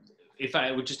if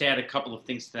I would just add a couple of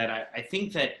things to that, I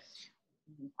think that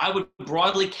I would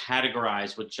broadly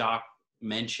categorize what Jacques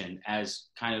mentioned as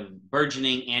kind of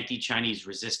burgeoning anti-Chinese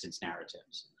resistance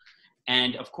narratives.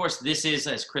 And of course, this is,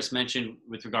 as Chris mentioned,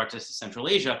 with regard to Central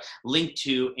Asia, linked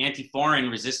to anti-foreign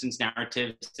resistance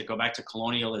narratives that go back to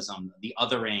colonialism, the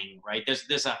othering, right?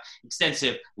 There's a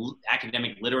extensive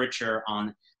academic literature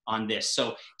on this.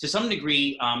 So to some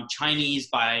degree, Chinese,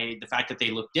 by the fact that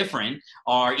they look different,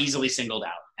 are easily singled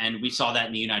out. And we saw that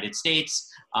in the United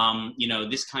States. You know,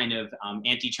 this kind of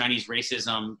anti-Chinese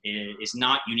racism is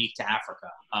not unique to Africa.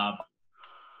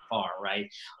 Right?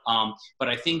 But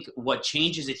I think what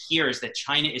changes it here is that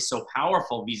China is so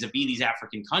powerful vis-a-vis these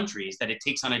African countries that it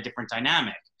takes on a different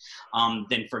dynamic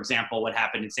than, for example, what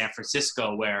happened in San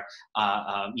Francisco where,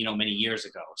 you know, many years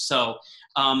ago. So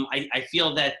I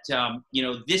feel that, you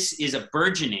know, this is a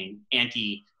burgeoning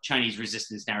anti-Chinese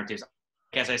resistance narrative.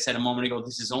 As I said a moment ago,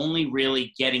 this is only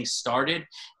really getting started.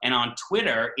 And on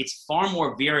Twitter, it's far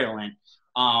more virulent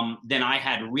than I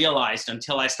had realized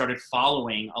until I started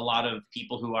following a lot of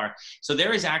people who are, so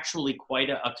there is actually quite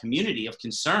a community of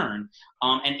concern.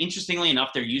 And interestingly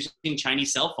enough, they're using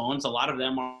Chinese cell phones. A lot of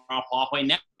them are off Huawei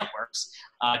networks,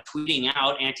 tweeting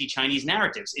out anti-Chinese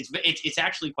narratives. It's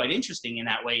actually quite interesting in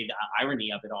that way, the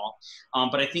irony of it all.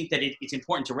 But I think that it's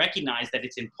important to recognize that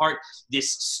it's in part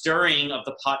this stirring of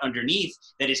the pot underneath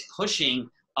that is pushing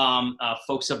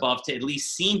folks above to at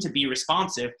least seem to be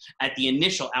responsive at the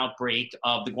initial outbreak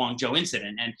of the Guangzhou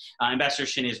incident. And Ambassador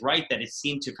Shinn is right that it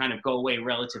seemed to kind of go away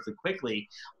relatively quickly.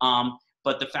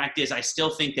 But the fact is, I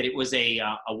still think that it was a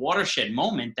watershed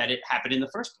moment that it happened in the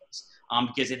first place,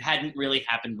 because it hadn't really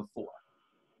happened before.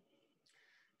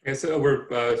 Okay, so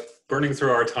we're burning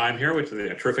through our time here, which is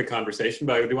a terrific conversation,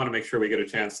 but I do want to make sure we get a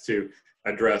chance to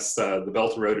address the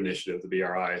Belt and Road Initiative, the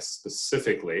BRI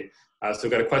specifically. So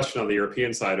we've got a question on the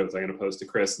European side of I'm going to pose to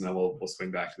Chris, and then we'll swing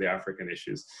back to the African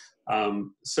issues.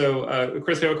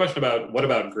 Chris, we have a question about what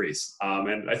about Greece?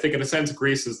 And I think in a sense,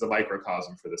 Greece is the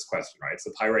microcosm for this question, right? It's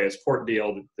the Piraeus port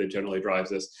deal that generally drives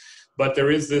this. But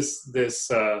there is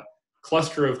this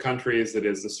cluster of countries that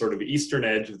is the sort of eastern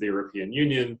edge of the European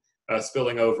Union,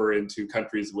 spilling over into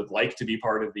countries that would like to be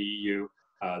part of the EU.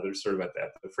 They're sort of at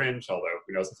the fringe, although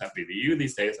who knows what's happening to the EU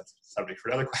these days. That's a subject for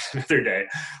another question another day.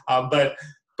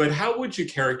 But how would you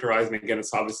characterize, and again,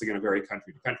 it's obviously going to vary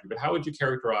country to country, but how would you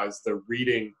characterize the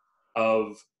reading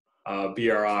of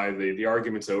BRI, the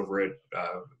arguments over it,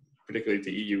 particularly at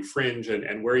the EU fringe,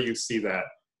 and where you see that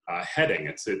heading?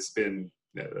 It's been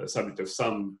a subject of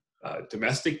some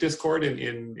domestic discord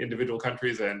in individual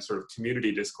countries and sort of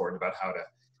community discord about how to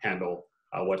handle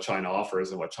what China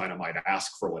offers and what China might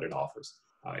ask for what it offers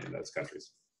in those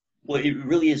countries. Well, it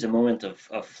really is a moment of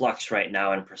flux right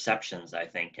now in perceptions, I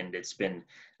think, and it's been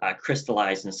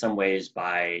crystallized in some ways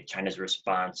by China's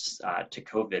response to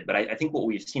COVID. But I think what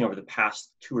we've seen over the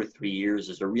past 2 or 3 years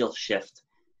is a real shift,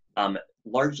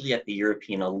 largely at the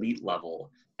European elite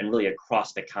level and really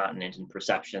across the continent in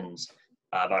perceptions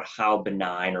about how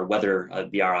benign or whether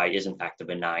BRI is in fact a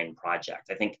benign project.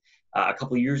 I think a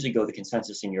couple of years ago, the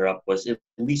consensus in Europe was, at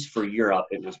least for Europe,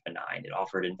 it was benign. It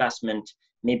offered investment.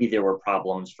 Maybe there were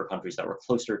problems for countries that were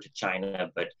closer to China,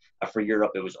 but for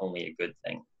Europe, it was only a good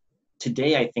thing.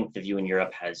 Today, I think the view in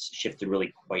Europe has shifted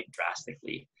really quite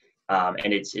drastically.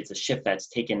 And it's a shift that's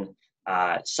taken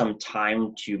some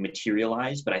time to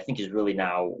materialize, but I think is really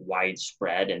now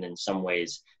widespread and in some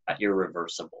ways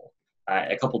irreversible.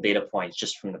 A couple data points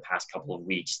just from the past couple of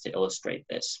weeks to illustrate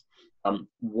this.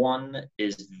 One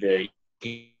is the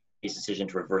UK's decision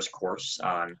to reverse course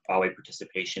on Huawei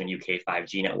participation in UK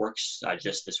 5G networks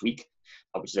just this week,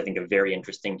 which is, I think, a very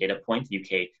interesting data point. The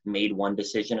UK made one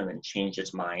decision and then changed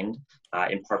its mind,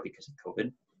 in part because of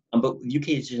COVID. But the UK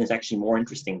decision is actually more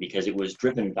interesting because it was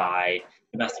driven by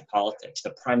domestic politics.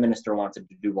 The Prime Minister wanted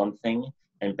to do one thing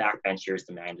and backbenchers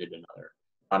demanded another.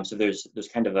 So there's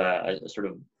kind of a sort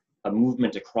of a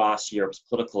movement across Europe's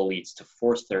political elites to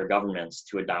force their governments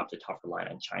to adopt a tougher line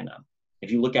on China.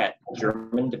 If you look at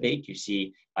German debate, you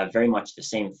see very much the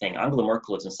same thing. Angela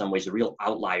Merkel is in some ways a real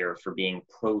outlier for being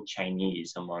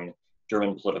pro-Chinese among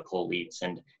German political elites,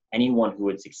 and anyone who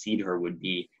would succeed her would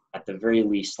be, at the very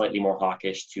least, slightly more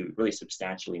hawkish to really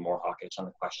substantially more hawkish on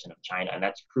the question of China. And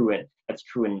that's true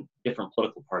in different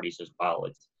political parties as well.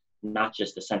 It's not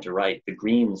just the center-right. The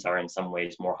Greens are in some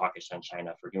ways more hawkish on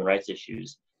China for human rights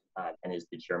issues than is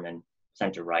the German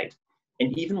center-right.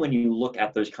 And even when you look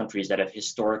at those countries that have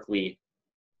historically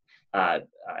at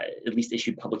least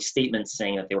issued public statements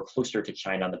saying that they were closer to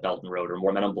China on the Belt and Road, or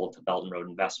more amenable to Belt and Road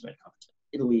investment.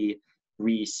 Italy,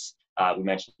 Greece, we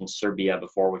mentioned Serbia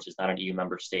before, which is not an EU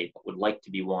member state, but would like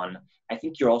to be one. I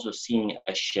think you're also seeing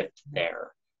a shift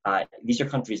there. These are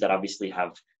countries that obviously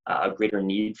have a greater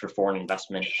need for foreign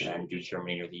investment than do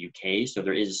Germany or the UK. So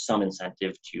there is some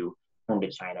incentive to turn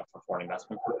to China for foreign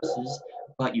investment purposes.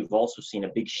 But you've also seen a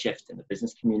big shift in the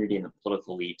business community and the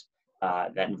political elite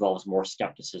that involves more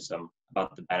skepticism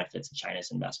about the benefits of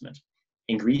China's investment.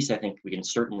 In Greece, I think we can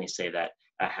certainly say that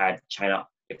had China,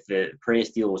 if the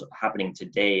Piraeus deal was happening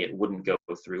today, it wouldn't go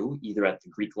through either at the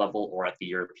Greek level or at the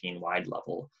European-wide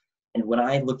level. And when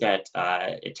I look at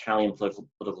Italian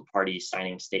political parties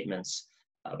signing statements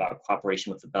about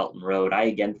cooperation with the Belt and Road, I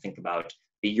again think about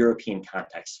the European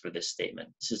context for this statement.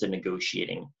 This is a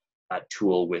negotiating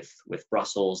tool with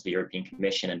Brussels, the European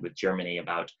Commission, and with Germany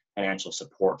about financial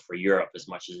support for Europe as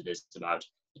much as it is about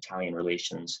Italian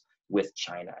relations with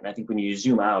China. And I think when you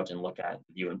zoom out and look at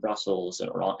the view in Brussels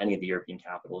or any of the European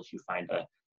capitals, you find an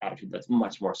attitude that's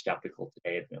much more skeptical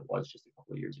today than it was just a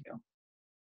couple of years ago.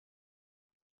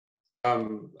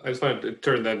 I just wanted to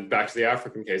turn then back to the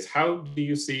African case. How do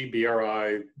you see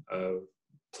BRI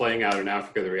playing out in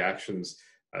Africa, the reactions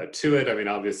to it? I mean,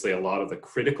 obviously, a lot of the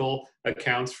critical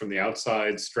accounts from the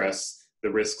outside stress the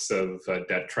risks of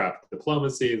debt trap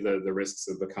diplomacy, the risks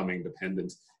of becoming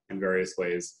dependent in various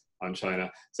ways on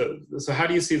China. So how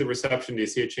do you see the reception? Do you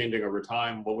see it changing over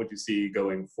time? What would you see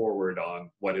going forward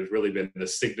on what has really been the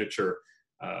signature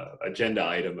agenda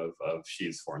item of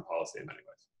Xi's foreign policy in many ways?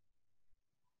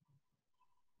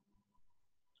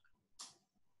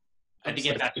 I think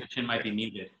Ambassador Shinn might be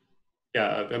muted.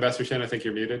 Yeah, Ambassador Shinn, I think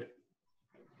you're muted.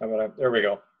 There we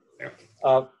go.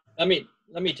 Yeah.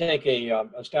 Let me take a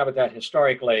stab at that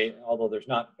historically, although there's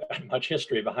not much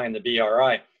history behind the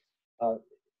BRI.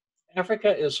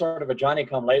 Africa is sort of a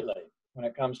Johnny-come-lately when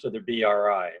it comes to the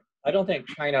BRI. I don't think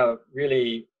China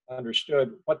really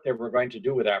understood what they were going to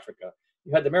do with Africa.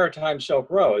 You had the Maritime Silk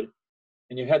Road,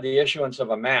 and you had the issuance of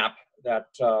a map that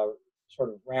sort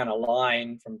of ran a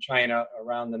line from China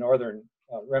around the northern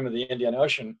rim of the Indian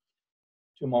Ocean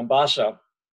to Mombasa,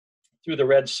 through the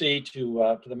Red Sea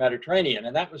to the Mediterranean.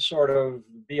 And that was sort of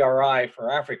BRI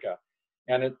for Africa.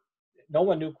 And no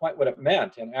one knew quite what it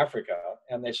meant in Africa.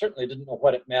 And they certainly didn't know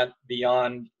what it meant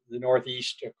beyond the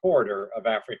northeast corridor of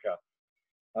Africa.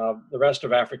 The rest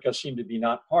of Africa seemed to be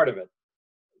not part of it.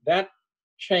 That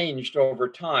changed over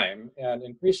time. And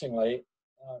increasingly,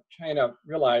 China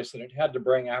realized that it had to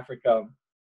bring Africa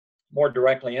more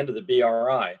directly into the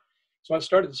BRI. So it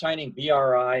started signing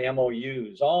BRI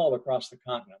MOUs all across the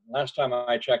continent. Last time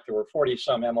I checked, there were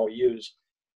 40-some MOUs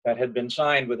that had been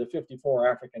signed with the 54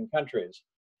 African countries.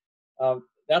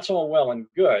 That's all well and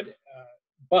good,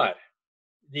 but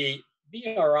the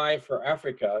BRI for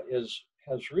Africa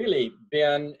has really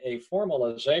been a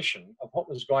formalization of what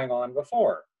was going on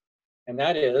before. And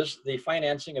that is the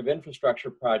financing of infrastructure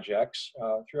projects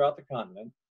throughout the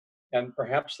continent. And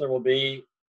perhaps there will be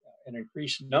an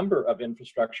increased number of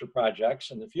infrastructure projects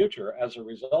in the future as a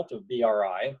result of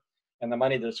BRI and the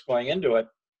money that's going into it.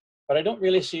 But I don't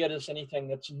really see it as anything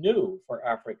that's new for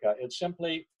Africa. It's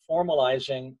simply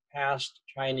formalizing past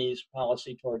Chinese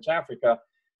policy towards Africa.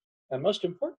 And most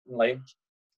importantly,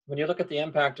 when you look at the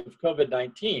impact of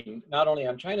COVID-19, not only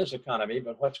on China's economy,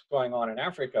 but what's going on in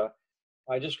Africa,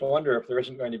 I just wonder if there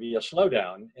isn't going to be a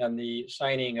slowdown in the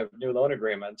signing of new loan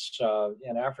agreements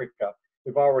in Africa.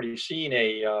 We've already seen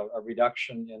a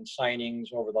reduction in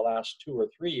signings over the last 2 or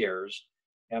 3 years.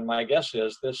 And my guess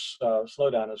is this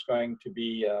slowdown is going to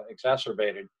be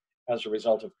exacerbated as a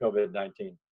result of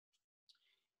COVID-19.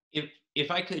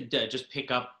 If I could just pick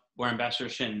up where Ambassador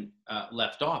Shinn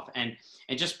left off and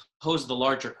just pose the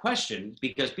larger question,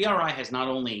 because BRI has not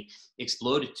only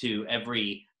exploded to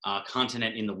every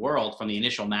continent in the world from the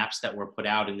initial maps that were put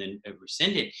out and then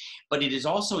rescinded, but it is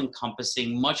also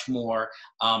encompassing much more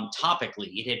topically.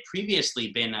 It had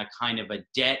previously been a kind of a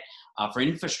debt for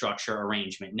infrastructure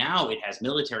arrangement. Now it has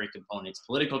military components,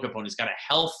 political components, it's got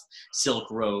a health Silk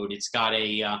Road, it's got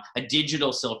a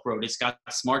digital Silk Road, it's got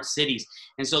smart cities.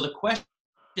 And so the question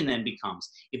then becomes,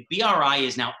 if BRI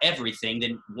is now everything,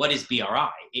 then what is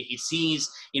BRI? It seems,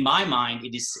 in my mind,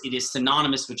 it is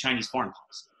synonymous with Chinese foreign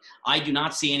policy. I do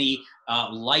not see any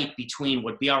light between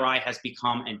what BRI has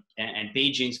become and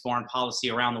Beijing's foreign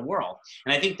policy around the world.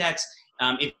 And I think that's,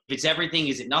 if it's everything,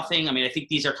 is it nothing? I mean, I think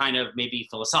these are kind of maybe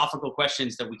philosophical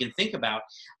questions that we can think about.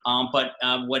 But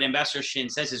what Ambassador Shinn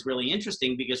says is really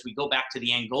interesting, because we go back to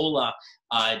the Angola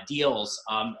deals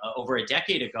over a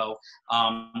decade ago,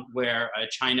 where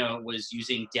China was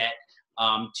using debt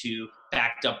to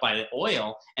backed up by the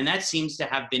oil, and that seems to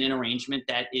have been an arrangement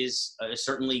that is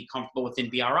certainly comfortable within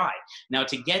BRI. Now,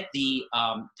 to get the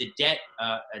debt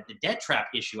trap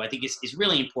issue, I think is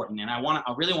really important, and I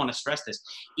really want to stress this.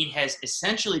 It has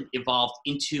essentially evolved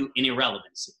into an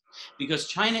irrelevancy because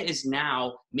China is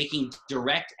now making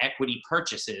direct equity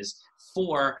purchases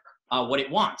for what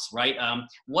it wants, right?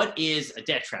 What is a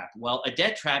debt trap? Well, a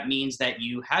debt trap means that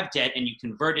you have debt and you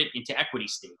convert it into equity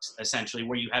stakes, essentially,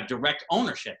 where you have direct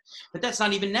ownership. But that's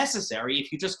not even necessary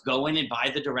if you just go in and buy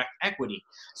the direct equity.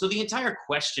 So the entire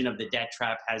question of the debt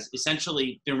trap has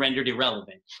essentially been rendered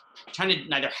irrelevant. China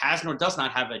neither has nor does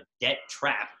not have a debt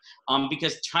trap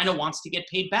because China wants to get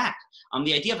paid back.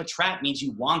 The idea of a trap means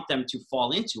you want them to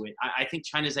fall into it. I think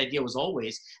China's idea was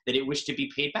always that it wished to be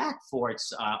paid back for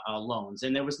its loans.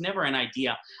 And there was never an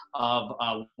idea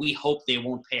of we hope they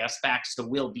won't pay us back, so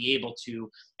we'll be able to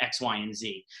X, Y, and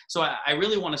Z. So I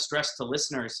really want to stress to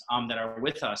listeners that are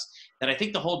with us that I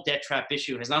think the whole debt trap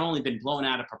issue has not only been blown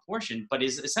out of proportion, but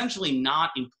is essentially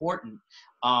not important,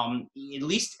 at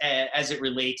least as it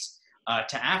relates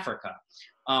to Africa.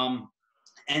 I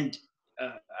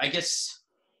guess,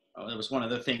 there was one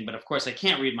other thing, but of course I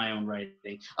can't read my own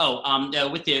writing.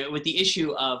 With the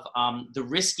issue of the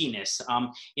riskiness,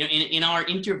 in our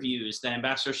interviews that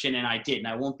Ambassador Shinn and I did, and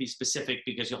I won't be specific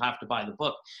because you'll have to buy the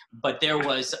book, but there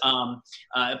was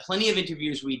plenty of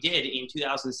interviews we did in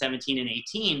 2017 and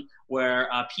 18 where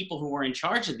people who were in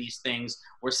charge of these things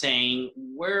were saying,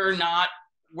 we're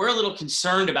a little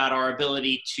concerned about our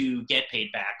ability to get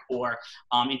paid back, or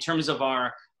in terms of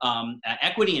our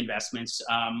equity investments,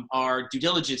 our due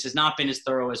diligence has not been as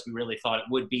thorough as we really thought it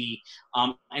would be.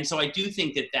 And so I do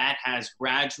think that has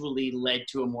gradually led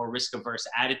to a more risk-averse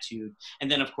attitude. And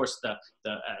then, of course, the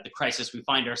crisis we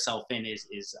find ourselves in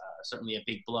is certainly a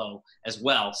big blow as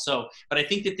well. So, but I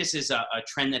think that this is a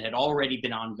trend that had already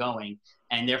been ongoing,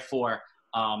 and therefore,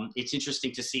 it's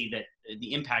interesting to see that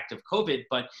the impact of COVID,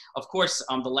 but of course,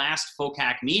 the last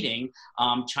FOCAC meeting,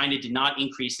 China did not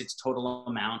increase its total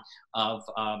amount of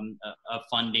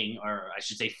funding, or I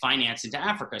should say finance, into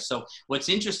Africa. So what's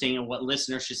interesting and what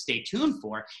listeners should stay tuned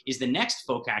for is the next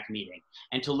FOCAC meeting,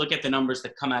 and to look at the numbers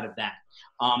that come out of that.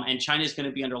 And China is going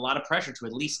to be under a lot of pressure to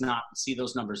at least not see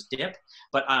those numbers dip.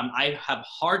 But I have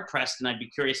hard pressed, and I'd be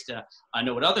curious to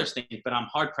know what others think, but I'm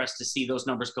hard pressed to see those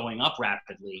numbers going up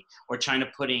rapidly, or China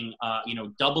putting,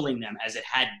 doubling them as it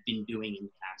had been doing in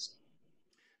the past.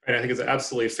 And I think it's an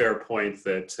absolutely fair point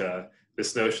that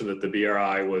this notion that the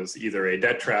BRI was either a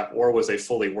debt trap or was a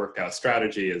fully worked out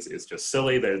strategy is just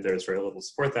silly. There's very little to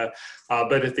support that.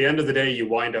 But at the end of the day, you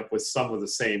wind up with some of the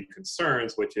same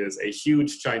concerns, which is a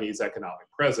huge Chinese economic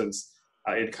presence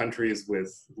in countries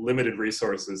with limited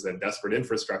resources and desperate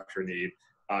infrastructure need.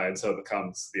 And so it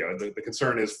becomes, the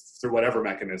concern is through whatever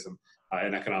mechanism,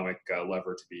 an economic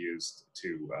lever to be used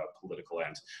to political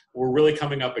ends. We're really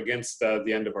coming up against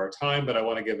the end of our time, but I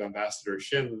want to give Ambassador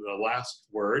Shinn the last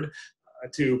word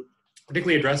to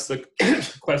particularly address the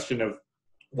question of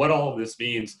what all of this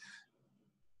means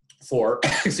for,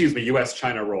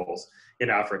 U.S.-China roles in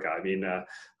Africa. I mean,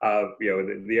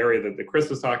 the area that Chris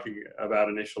was talking about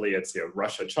initially, it's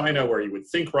Russia-China, where you would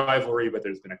think rivalry, but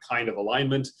there's been a kind of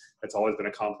alignment. It's always been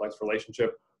a complex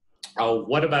relationship.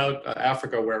 What about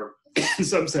Africa, where, in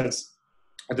some sense,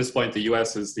 at this point, the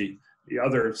U.S. is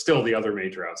still the other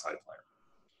major outside player?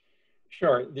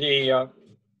 Sure. The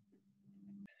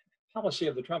policy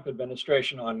of the Trump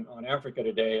administration on Africa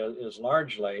today is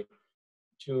largely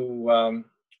to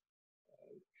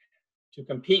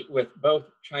compete with both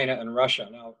China and Russia.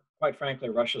 Now, quite frankly,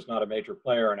 Russia's not a major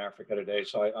player in Africa today,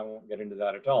 so I won't get into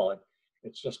that at all.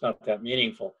 It's just not that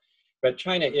meaningful. But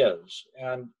China is,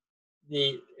 and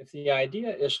if the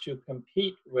idea is to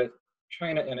compete with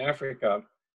China and Africa,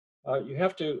 you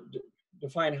have to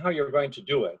define how you're going to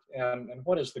do it and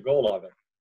what is the goal of it.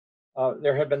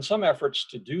 There have been some efforts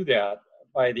to do that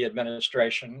by the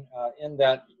administration in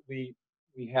that we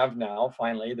have now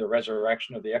finally the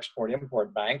resurrection of the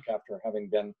Export-Import Bank after having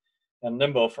been in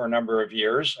limbo for a number of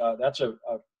years. That's a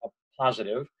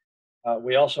positive.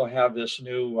 We also have this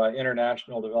new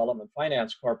International Development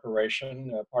Finance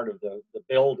Corporation, part of the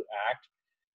BUILD Act,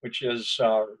 which is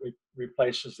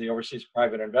replaces the Overseas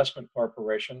Private Investment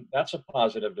Corporation. That's a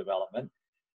positive development.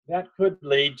 That could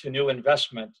lead to new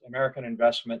investment, American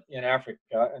investment in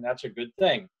Africa, and that's a good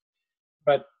thing.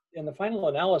 But in the final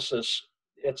analysis,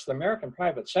 it's the American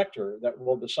private sector that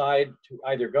will decide to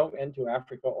either go into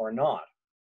Africa or not.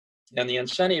 And the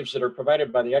incentives that are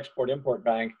provided by the Export-Import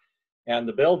Bank and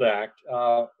the BUILD Act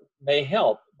may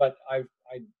help, but I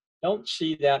don't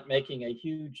see that making a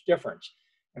huge difference.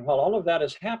 And while all of that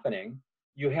is happening,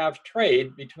 you have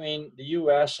trade between the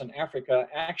US and Africa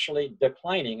actually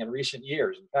declining in recent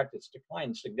years. In fact, it's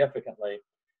declined significantly,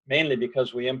 mainly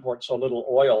because we import so little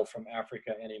oil from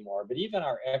Africa anymore. But even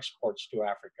our exports to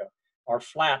Africa are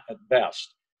flat at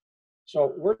best.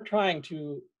 So we're trying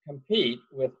to compete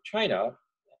with China,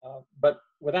 but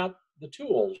without the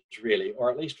tools, really, or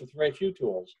at least with very few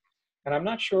tools. And I'm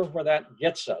not sure where that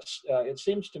gets us. It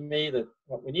seems to me that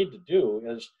what we need to do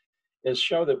is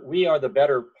show that we are the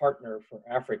better partner for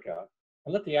Africa,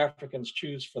 and let the Africans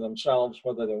choose for themselves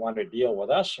whether they want to deal with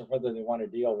us or whether they want to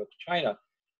deal with China.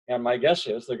 And my guess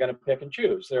is they're going to pick and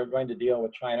choose. They're going to deal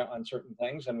with China on certain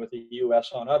things and with the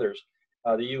US on others,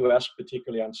 the US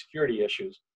particularly on security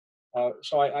issues.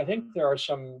 So I think there are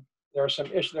some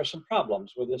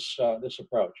problems with this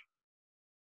approach.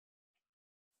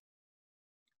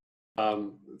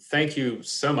 Thank you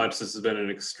so much. This has been an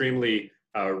extremely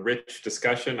rich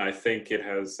discussion. I think it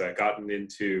has gotten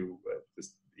into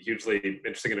this hugely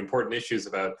interesting and important issues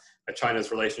about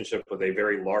China's relationship with a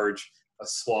very large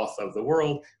swath of the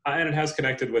world, and it has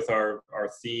connected with our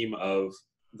theme of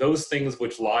those things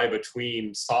which lie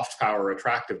between soft power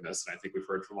attractiveness. And I think we've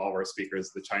heard from all of our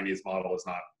speakers, the Chinese model is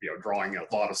not, drawing a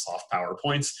lot of soft power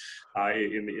points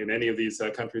in any of these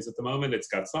countries at the moment. It's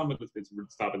got some, but it's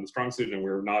not in the strong suit, and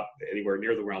we're not anywhere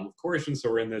near the realm of coercion.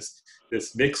 So we're in this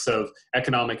mix of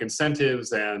economic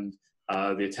incentives and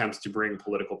the attempts to bring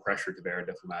political pressure to bear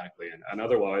diplomatically and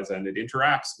otherwise, and it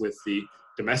interacts with the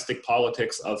domestic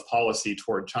politics of policy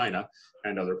toward China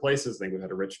and other places. I think we've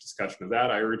had a rich discussion of that.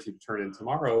 I urge you to tune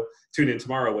in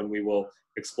tomorrow when we will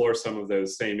explore some of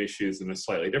those same issues in a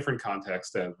slightly different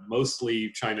context,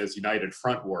 mostly China's United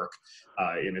Front work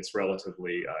in its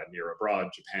relatively near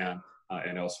abroad, Japan,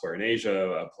 and elsewhere in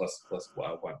Asia, plus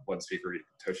one speaker,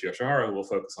 Toshio Shihara, who will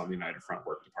focus on the United Front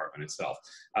Work Department itself.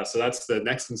 So that's the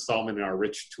next installment in our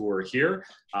rich tour here.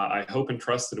 I hope and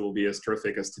trust that it will be as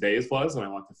terrific as today's was, and I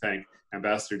want to thank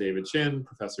Ambassador David Shinn,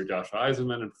 Professor Joshua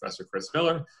Eisenman, and Professor Chris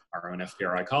Miller, our own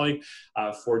FPRI colleague,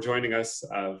 for joining us,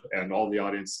 and all the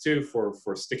audience too, for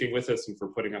sticking with us and for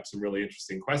putting up some really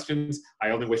interesting questions.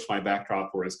 I only wish my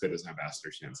backdrop were as good as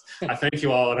Ambassador Shinn's. I thank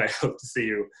you all, and I hope to see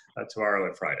you tomorrow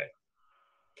and Friday.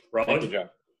 Thank you, Joe.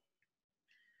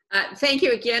 Thank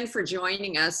you again for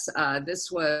joining us. This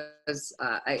was,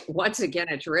 once again,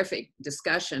 a terrific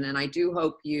discussion, and I do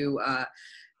hope you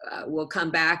will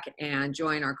come back and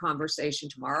join our conversation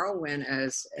tomorrow when,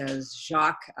 as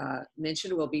Jacques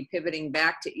mentioned, we'll be pivoting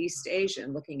back to East Asia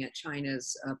and looking at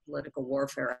China's political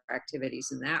warfare activities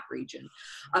in that region.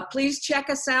 Please check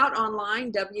us out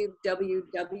online, www.fpri.org.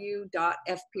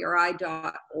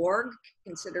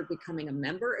 Consider becoming a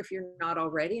member if you're not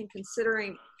already, and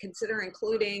consider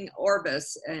including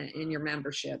Orbis in your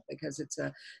membership, because it's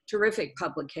a terrific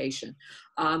publication.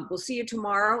 We'll see you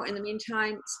tomorrow. In the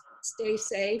meantime, stay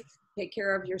safe, take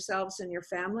care of yourselves and your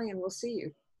family, and we'll see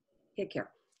you. Take care.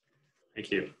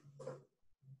 Thank you.